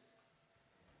 pigs.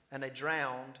 And they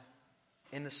drowned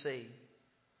in the sea.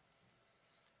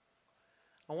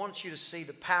 I want you to see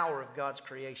the power of God's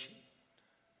creation.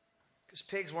 Because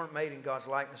pigs weren't made in God's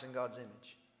likeness and God's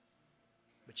image.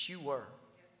 But you were.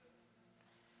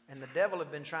 And the devil had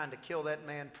been trying to kill that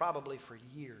man probably for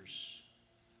years.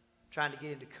 Trying to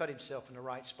get him to cut himself in the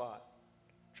right spot.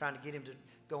 Trying to get him to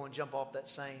go and jump off that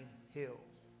same hill.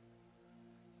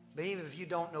 But even if you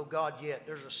don't know God yet,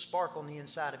 there's a spark on the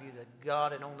inside of you that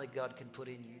God and only God can put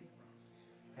in you.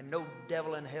 And no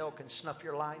devil in hell can snuff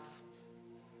your life.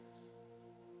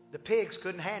 The pigs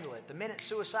couldn't handle it. The minute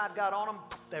suicide got on them,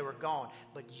 they were gone.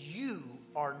 But you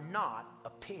are not a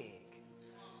pig.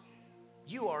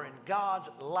 You are in God's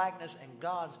likeness and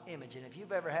God's image. And if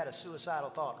you've ever had a suicidal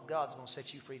thought, God's going to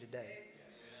set you free today.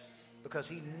 Because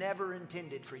He never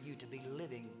intended for you to be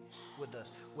living with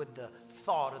the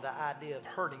thought or the idea of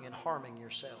hurting and harming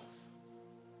yourself.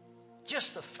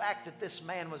 Just the fact that this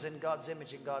man was in God's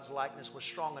image and God's likeness was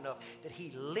strong enough that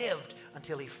he lived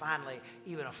until he finally,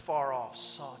 even afar off,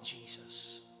 saw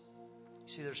Jesus.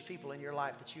 You see, there's people in your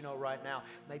life that you know right now,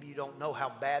 maybe you don't know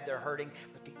how bad they're hurting,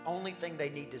 but the only thing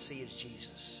they need to see is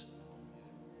Jesus.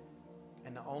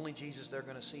 And the only Jesus they're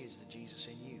going to see is the Jesus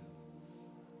in you.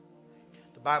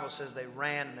 The Bible says they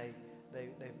ran, they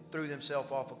threw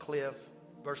themselves off a cliff.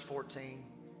 Verse 14.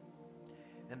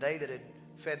 And they that had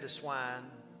fed the swine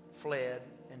fled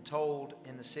and told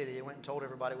in the city. They went and told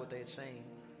everybody what they had seen.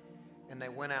 And they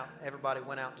went out, everybody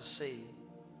went out to see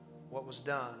what was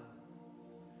done.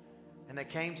 And they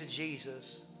came to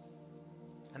Jesus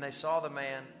and they saw the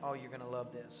man. Oh, you're going to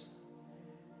love this.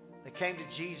 They came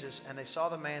to Jesus and they saw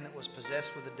the man that was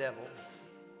possessed with the devil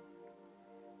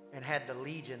and had the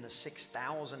legion, the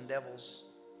 6,000 devils,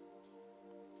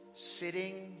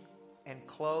 sitting and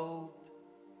clothed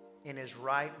in his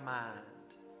right mind.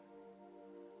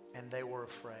 And they were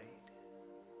afraid.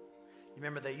 You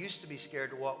remember, they used to be scared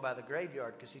to walk by the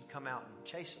graveyard because he'd come out and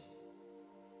chase them.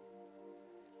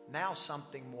 Now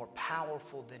something more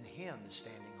powerful than him is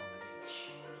standing on the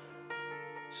beach.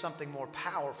 Something more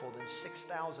powerful than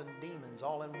 6,000 demons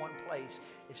all in one place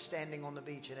is standing on the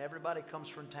beach. And everybody comes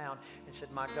from town and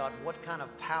said, my God, what kind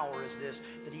of power is this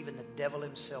that even the devil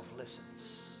himself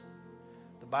listens?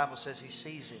 The Bible says he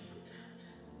sees him.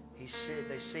 They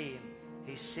see him.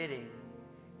 He's sitting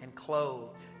and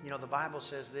clothed. You know, the Bible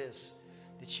says this,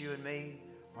 that you and me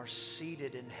are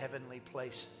seated in heavenly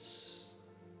places.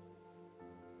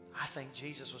 I think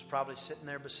Jesus was probably sitting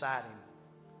there beside him.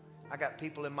 I got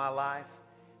people in my life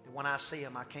that when I see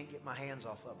them, I can't get my hands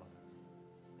off of them.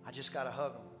 I just got to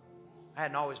hug them. I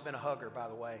hadn't always been a hugger, by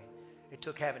the way. It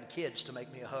took having kids to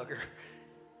make me a hugger.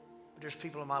 But there's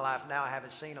people in my life now I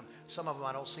haven't seen them. Some of them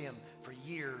I don't see them for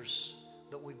years.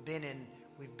 But we've been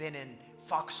in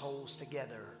foxholes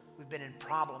together. We've been in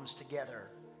problems together.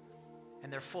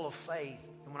 And they're full of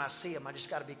faith. And when I see them, I just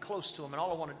got to be close to them. And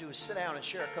all I want to do is sit down and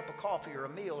share a cup of coffee or a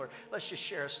meal. Or let's just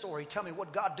share a story. Tell me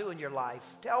what God do in your life.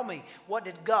 Tell me, what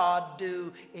did God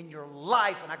do in your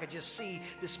life? And I could just see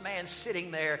this man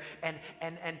sitting there. And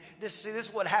this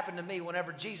is what happened to me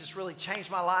whenever Jesus really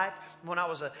changed my life. When I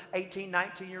was an 18,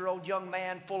 19-year-old young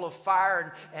man full of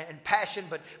fire and passion,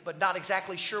 but not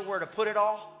exactly sure where to put it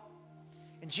all.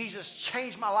 And Jesus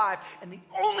changed my life. And the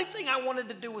only thing I wanted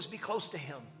to do was be close to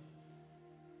him.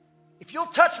 If you'll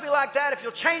touch me like that, if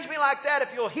you'll change me like that,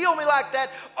 if you'll heal me like that,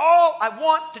 all I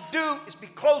want to do is be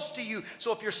close to you.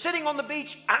 So if you're sitting on the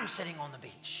beach, I'm sitting on the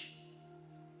beach.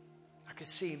 I could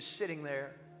see him sitting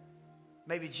there.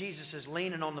 Maybe Jesus is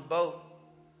leaning on the boat.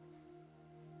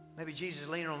 Maybe Jesus is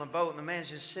leaning on the boat and the man's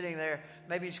just sitting there.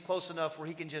 Maybe he's close enough where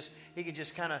he can just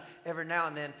kind of every now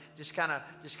and then just kind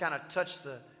of touch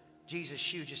the Jesus'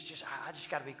 shoe. I just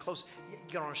got to be close. You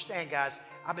don't understand, guys.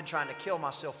 I've been trying to kill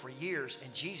myself for years,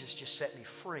 and Jesus just set me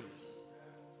free.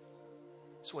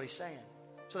 That's what he's saying.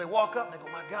 So they walk up and they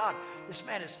go, my God, this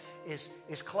man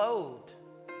is clothed.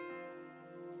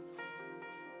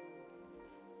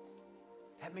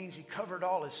 That means he covered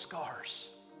all his scars.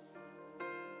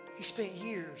 He spent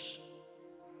years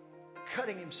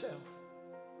cutting himself.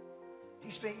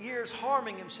 He spent years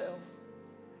harming himself.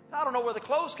 I don't know where the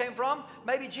clothes came from.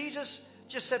 Maybe Jesus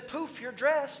just said, poof, you're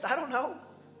dressed. I don't know.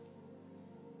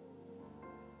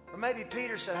 Or maybe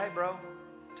Peter said, hey, bro,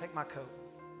 take my coat.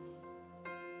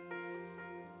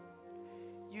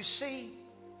 You see,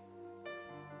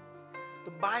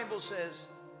 the Bible says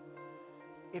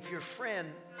if your friend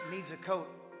needs a coat,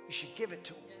 you should give it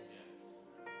to him.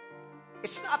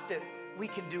 It's not that we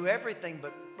can do everything,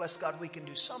 but bless God, we can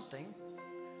do something.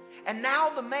 And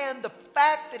now the man, the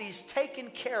fact that he's taken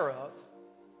care of,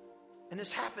 and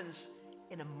this happens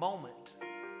in a moment,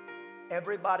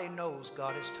 everybody knows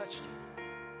God has touched him.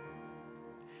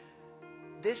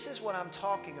 This is what I'm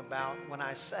talking about when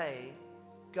I say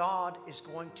God is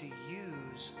going to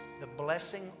use the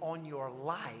blessing on your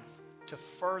life to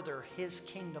further His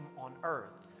kingdom on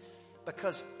earth,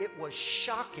 because it was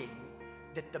shocking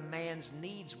that the man's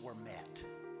needs were met.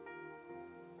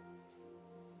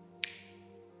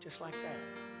 Just like that.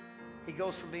 He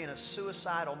goes from being a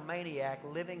suicidal maniac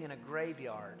living in a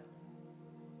graveyard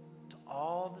to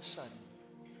all of a sudden,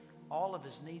 all of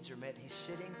his needs are met. He's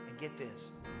sitting, and get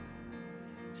this.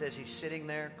 It says he's sitting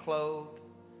there clothed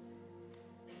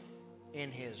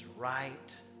in his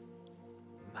right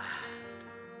mind.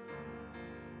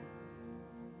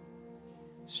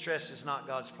 Stress is not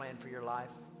God's plan for your life.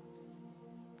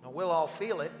 Now, we'll all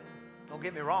feel it. Don't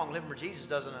get me wrong. Living for Jesus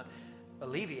doesn't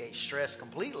alleviate stress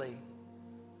completely.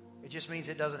 It just means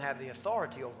it doesn't have the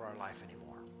authority over our life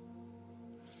anymore.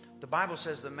 The Bible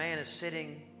says the man is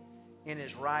sitting in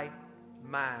his right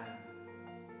mind.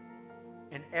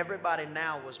 And everybody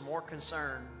now was more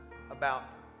concerned about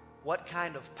what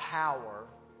kind of power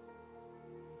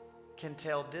can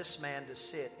tell this man to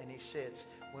sit, and he sits,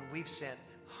 when we've sent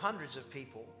hundreds of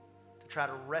people to try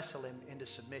to wrestle him into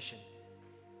submission.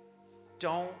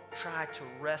 Don't try to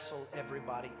wrestle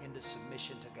everybody into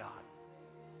submission to God.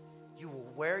 You will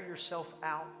wear yourself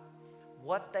out.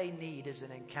 What they need is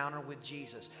an encounter with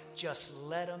Jesus. Just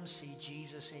let them see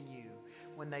Jesus in you.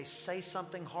 When they say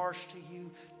something harsh to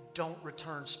you, don't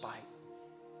return spite.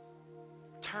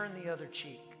 Turn the other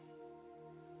cheek.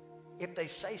 If they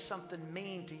say something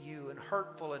mean to you and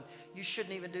hurtful, and you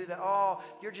shouldn't even do that, oh,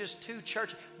 you're just too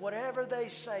churchy. Whatever they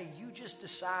say, you just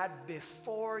decide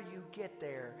before you get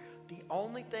there, the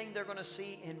only thing they're going to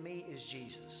see in me is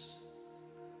Jesus.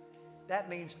 That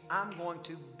means I'm going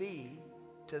to be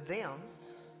to them,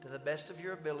 to the best of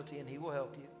your ability, and He will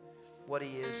help you, what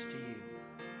He is to you.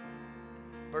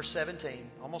 Verse 17,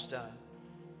 almost done.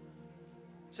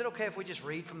 Is it okay if we just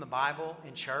read from the Bible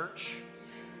in church?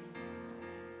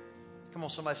 Come on,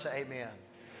 somebody say amen.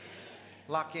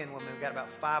 Lock in with me. We've got about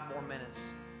 5 more minutes.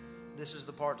 This is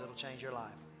the part that will change your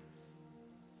life.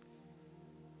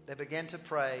 They began to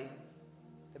pray.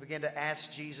 They began to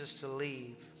ask Jesus to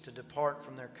leave, to depart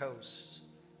from their coasts.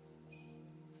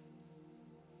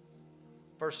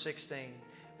 Verse 16,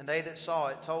 and they that saw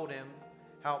it told him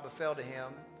how it befell to him,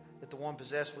 that the one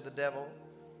possessed with the devil.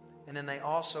 And then they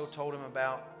also told him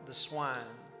about the swine.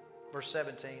 Verse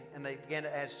 17, and they began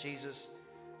to ask Jesus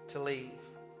to leave.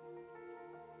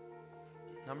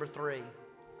 Number 3,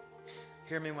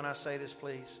 hear me when I say this,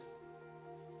 please.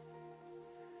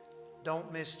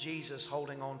 Don't miss Jesus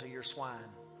holding on to your swine.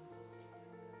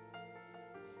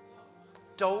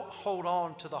 Don't hold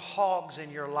on to the hogs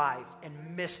in your life and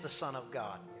miss the Son of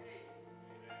God.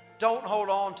 Don't hold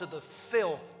on to the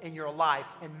filth in your life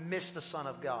and miss the Son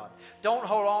of God. Don't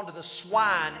hold on to the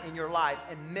swine in your life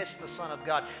and miss the Son of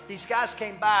God. These guys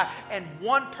came by, and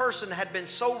one person had been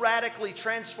so radically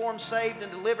transformed, saved,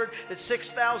 and delivered that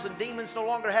 6,000 demons no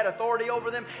longer had authority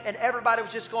over them, and everybody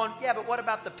was just going, yeah, but what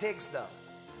about the pigs though?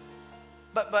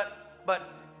 But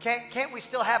can't we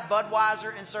still have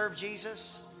Budweiser and serve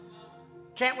Jesus?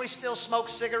 Can't we still smoke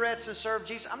cigarettes and serve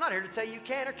Jesus? I'm not here to tell you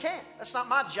can or can't. That's not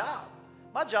my job.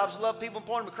 My job is to love people and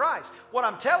point them to Christ. What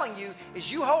I'm telling you is,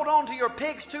 you hold on to your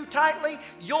pigs too tightly,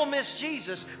 you'll miss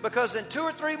Jesus, because in 2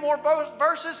 or 3 more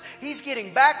verses, He's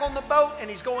getting back on the boat and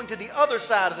He's going to the other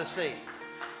side of the sea.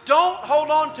 Don't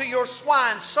hold on to your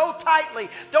swine so tightly.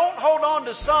 Don't hold on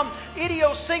to some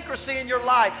idiosyncrasy in your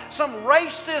life, some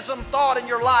racism thought in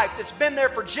your life that's been there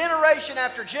for generation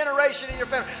after generation in your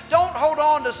family. Don't hold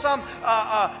on to some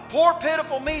poor,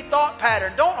 pitiful me thought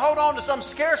pattern. Don't hold on to some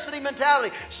scarcity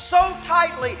mentality so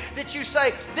tightly that you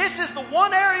say, this is the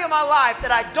one area of my life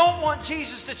that I don't want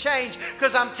Jesus to change,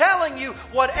 because I'm telling you,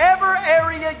 whatever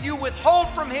area you withhold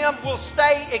from Him will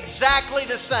stay exactly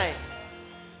the same.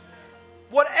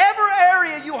 Whatever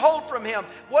area you hold from Him,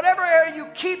 whatever area you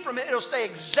keep from it, it'll stay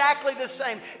exactly the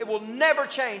same. It will never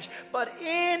change. But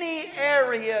any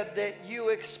area that you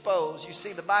expose, you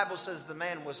see, the Bible says the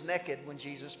man was naked when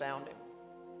Jesus found him.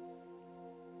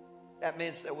 That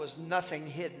means there was nothing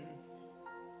hidden.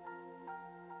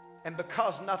 And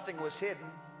because nothing was hidden,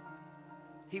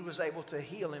 He was able to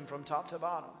heal him from top to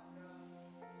bottom.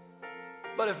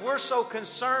 But if we're so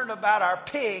concerned about our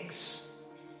pigs,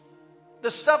 the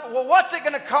stuff, well, what's it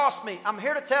going to cost me? I'm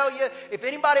here to tell you, if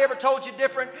anybody ever told you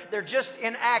different, they're just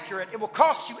inaccurate. It will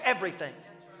cost you everything.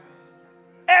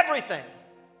 Everything.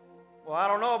 Well, I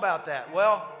don't know about that.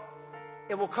 Well,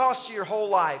 it will cost you your whole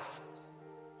life.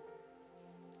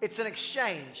 It's an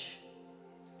exchange.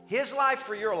 His life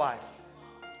for your life.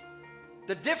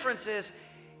 The difference is,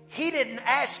 He didn't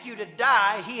ask you to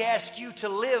die. He asked you to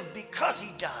live because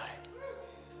He died.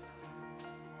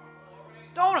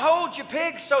 Don't hold your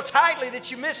pigs so tightly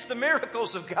that you miss the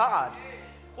miracles of God.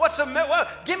 Well,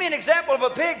 give me an example of a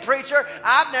pig, preacher.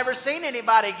 I've never seen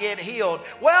anybody get healed.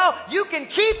 Well, you can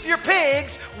keep your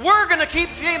pigs. We're going to keep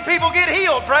seeing people get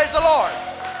healed. Praise the Lord.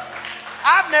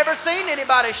 I've never seen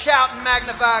anybody shout and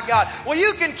magnify God. Well,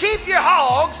 you can keep your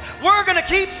hogs. We're going to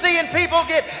keep seeing people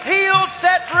get healed,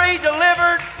 set free,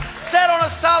 delivered, set on a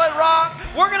solid rock.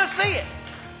 We're going to see it.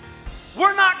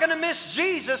 We're not going to miss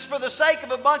Jesus for the sake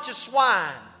of a bunch of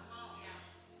swine.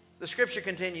 The scripture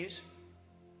continues.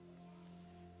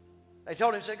 They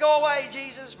told him, said, "Go away,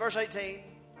 Jesus." Verse 18.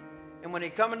 And when he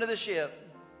come into the ship,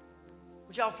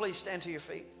 would y'all please stand to your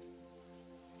feet?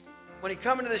 When he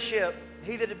come into the ship,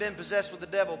 he that had been possessed with the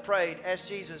devil prayed, asked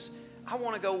Jesus, "I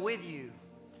want to go with you."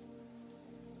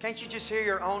 Can't you just hear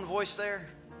your own voice there?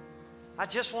 "I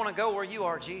just want to go where you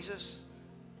are, Jesus."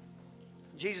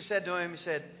 Jesus said to him, he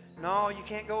said, "No, you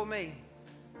can't go with me."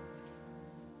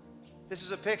 This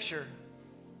is a picture.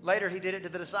 Later he did it to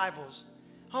the disciples.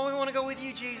 "Oh, we want to go with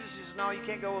you, Jesus." He said, "No, you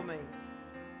can't go with me.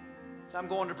 So I'm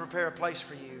going to prepare a place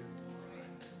for you.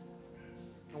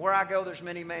 And where I go, there's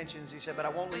many mansions." He said, "But I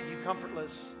won't leave you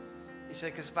comfortless." He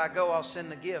said, "Because if I go, I'll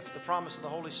send the gift, the promise of the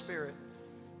Holy Spirit.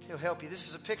 He'll help you." This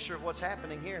is a picture of what's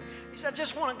happening here. He said, "I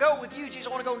just want to go with you, Jesus. I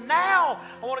want to go now.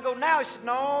 I want to go now." He said,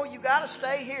 "No, you got to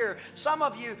stay here." Some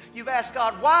of you, you've asked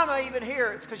God, "Why am I even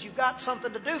here?" It's because you've got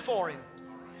something to do for Him.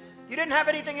 You didn't have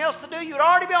anything else to do. You'd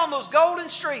already be on those golden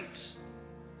streets.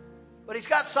 But He's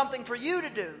got something for you to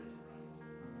do.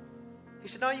 He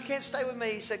said, "No, you can't stay with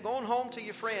me." He said, "Going home to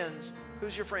your friends."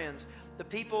 Who's your friends? The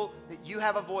people that you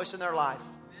have a voice in their life.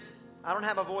 I don't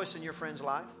have a voice in your friend's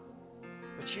life,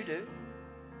 but you do.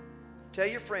 Tell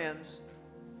your friends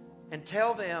and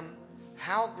tell them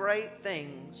how great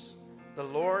things the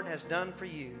Lord has done for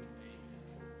you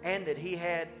and that He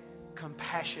had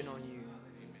compassion on you.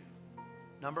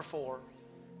 Number 4,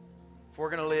 if we're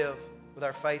going to live with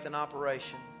our faith in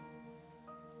operation.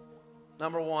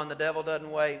 Number 1, the devil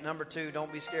doesn't wait. Number 2,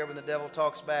 don't be scared when the devil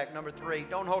talks back. Number 3,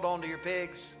 don't hold on to your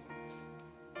pigs.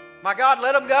 My God,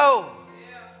 let them go.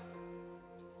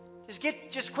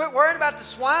 Just quit worrying about the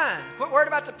swine. Quit worrying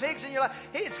about the pigs in your life.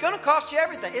 It's going to cost you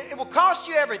everything. It will cost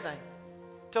you everything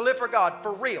to live for God,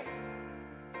 for real.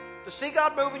 To see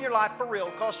God move in your life, for real,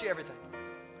 will cost you everything.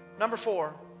 Number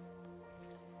 4,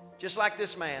 just like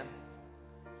this man,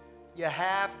 you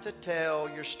have to tell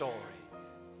your story.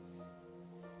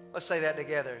 Let's say that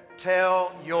together.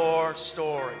 Tell your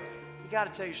story. You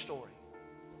got to tell your story.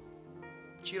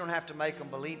 But you don't have to make them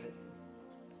believe it.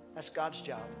 That's God's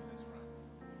job.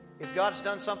 If God's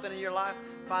done something in your life,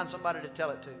 find somebody to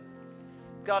tell it to.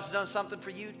 If God's done something for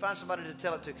you, find somebody to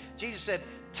tell it to. Jesus said,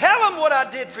 "Tell them what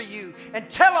I did for you and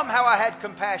tell them how I had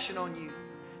compassion on you."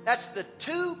 That's the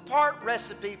 2-part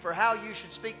recipe for how you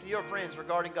should speak to your friends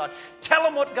regarding God. Tell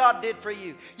them what God did for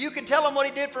you. You can tell them what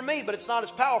He did for me, but it's not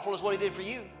as powerful as what He did for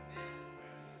you.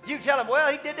 You tell them,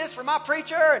 "Well, he did this for my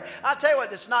preacher," and I'll tell you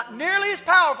what, it's not nearly as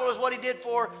powerful as what He did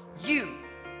for you.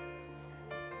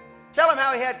 Tell him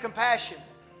how He had compassion.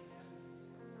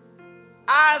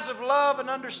 Eyes of love and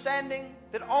understanding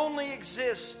that only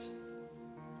exist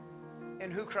in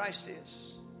who Christ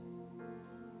is.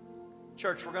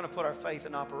 Church, we're going to put our faith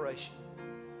in operation.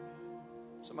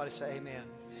 Somebody say amen.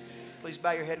 Please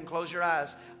bow your head and close your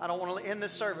eyes. I don't want to end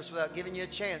this service without giving you a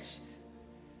chance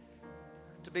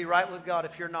to be right with God.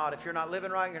 If you're not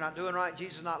living right, you're not doing right,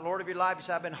 Jesus is not Lord of your life. You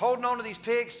say, "I've been holding on to these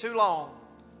pigs too long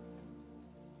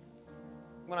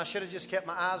when I should have just kept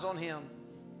my eyes on Him."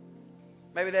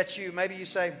 Maybe that's you. Maybe you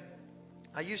say,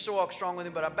 "I used to walk strong with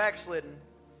Him, but I'm backslidden."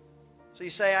 So you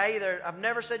say, I've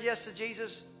never said yes to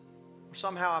Jesus, or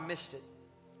somehow I missed it.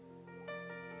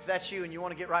 If that's you and you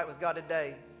want to get right with God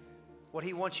today, what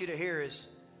He wants you to hear is,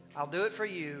 "I'll do it for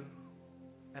you,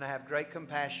 and I have great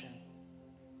compassion."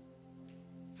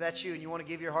 If that's you and you want to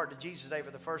give your heart to Jesus today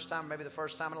for the first time, maybe the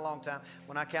first time in a long time,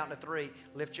 when I count to 3,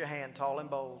 lift your hand tall and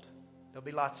bold. There'll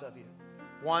be lots of you.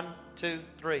 1, 2,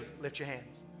 3. Lift your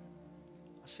hands.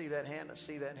 I see that hand. I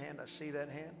see that hand. I see that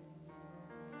hand.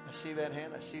 I see that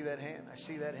hand. I see that hand. I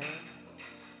see that hand.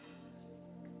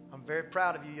 I'm very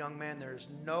proud of you, young man. There is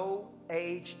no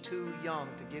age too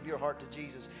young to give your heart to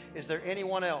Jesus. Is there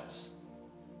anyone else?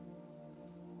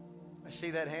 I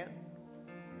see that hand.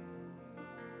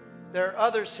 There are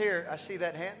others here. I see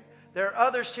that hand. There are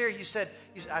others here. You said,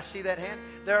 I see that hand.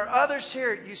 There are others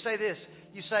here. You say this.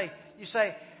 You say,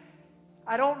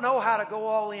 "I don't know how to go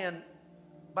all in,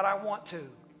 but I want to."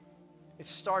 It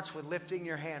starts with lifting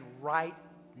your hand right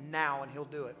now, and He'll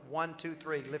do it. 1, 2,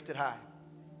 3. Lift it high.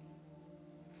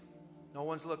 No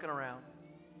one's looking around.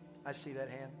 I see that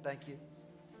hand. Thank you.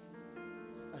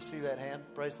 I see that hand.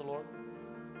 Praise the Lord.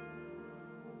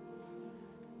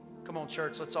 Come on,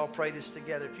 church, let's all pray this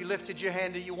together. If you lifted your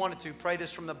hand and you wanted to, pray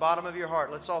this from the bottom of your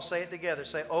heart. Let's all say it together.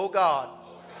 Say, oh God,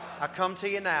 I come to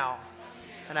you now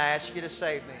and I ask you to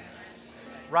save me.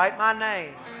 Write my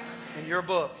name in your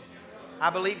book. I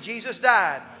believe Jesus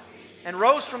died and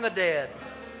rose from the dead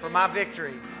for my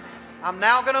victory. I'm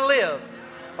now going to live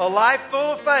a life full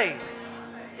of faith.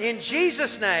 In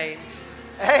Jesus' name,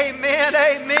 amen,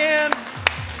 amen.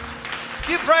 If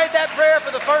you prayed that prayer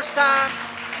for the first time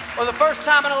or the first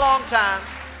time in a long time,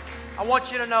 I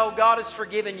want you to know God has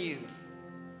forgiven you.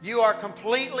 You are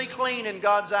completely clean in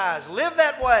God's eyes. Live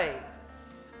that way.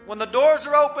 When the doors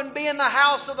are open, be in the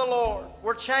house of the Lord.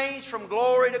 We're changed from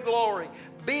glory to glory.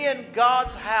 Be in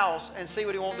God's house and see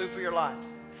what He won't do for your life.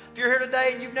 If you're here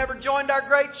today and you've never joined our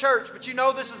great church, but you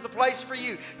know this is the place for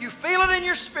you, you feel it in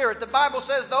your spirit. The Bible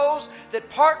says those that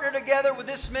partner together with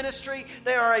this ministry,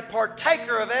 they are a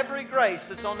partaker of every grace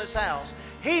that's on this house.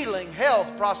 Healing,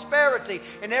 health, prosperity.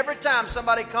 And every time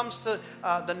somebody comes to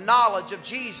the knowledge of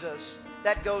Jesus,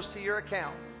 that goes to your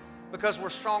account because we're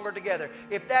stronger together.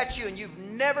 If that's you and you've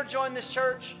never joined this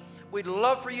church, we'd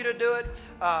love for you to do it.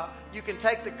 You can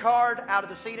take the card out of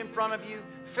the seat in front of you,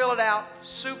 fill it out,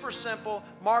 super simple,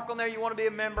 mark on there you want to be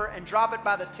a member, and drop it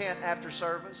by the tent after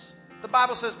service. The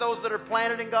Bible says those that are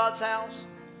planted in God's house,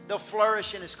 they'll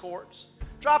flourish in His courts.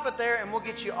 Drop it there and we'll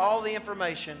get you all the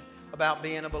information about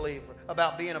being a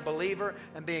believer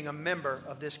and being a member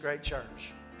of this great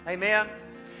church. Amen.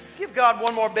 Give God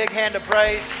one more big hand of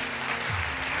praise.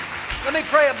 Let me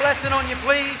pray a blessing on you,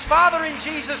 please. Father, in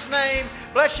Jesus' name,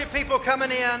 bless your people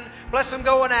coming in. Bless them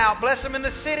going out. Bless them in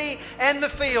the city and the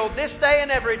field this day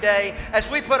and every day as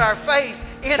we put our faith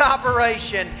in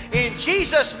operation. In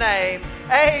Jesus' name,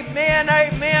 amen,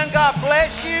 amen. God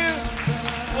bless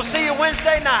you. We'll see you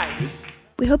Wednesday night.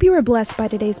 We hope you were blessed by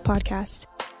today's podcast.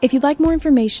 If you'd like more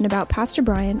information about Pastor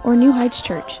Brian or New Heights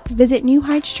Church, visit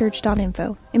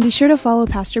newheightschurch.info and be sure to follow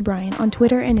Pastor Brian on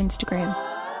Twitter and Instagram.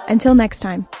 Until next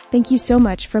time, thank you so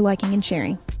much for liking and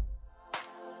sharing.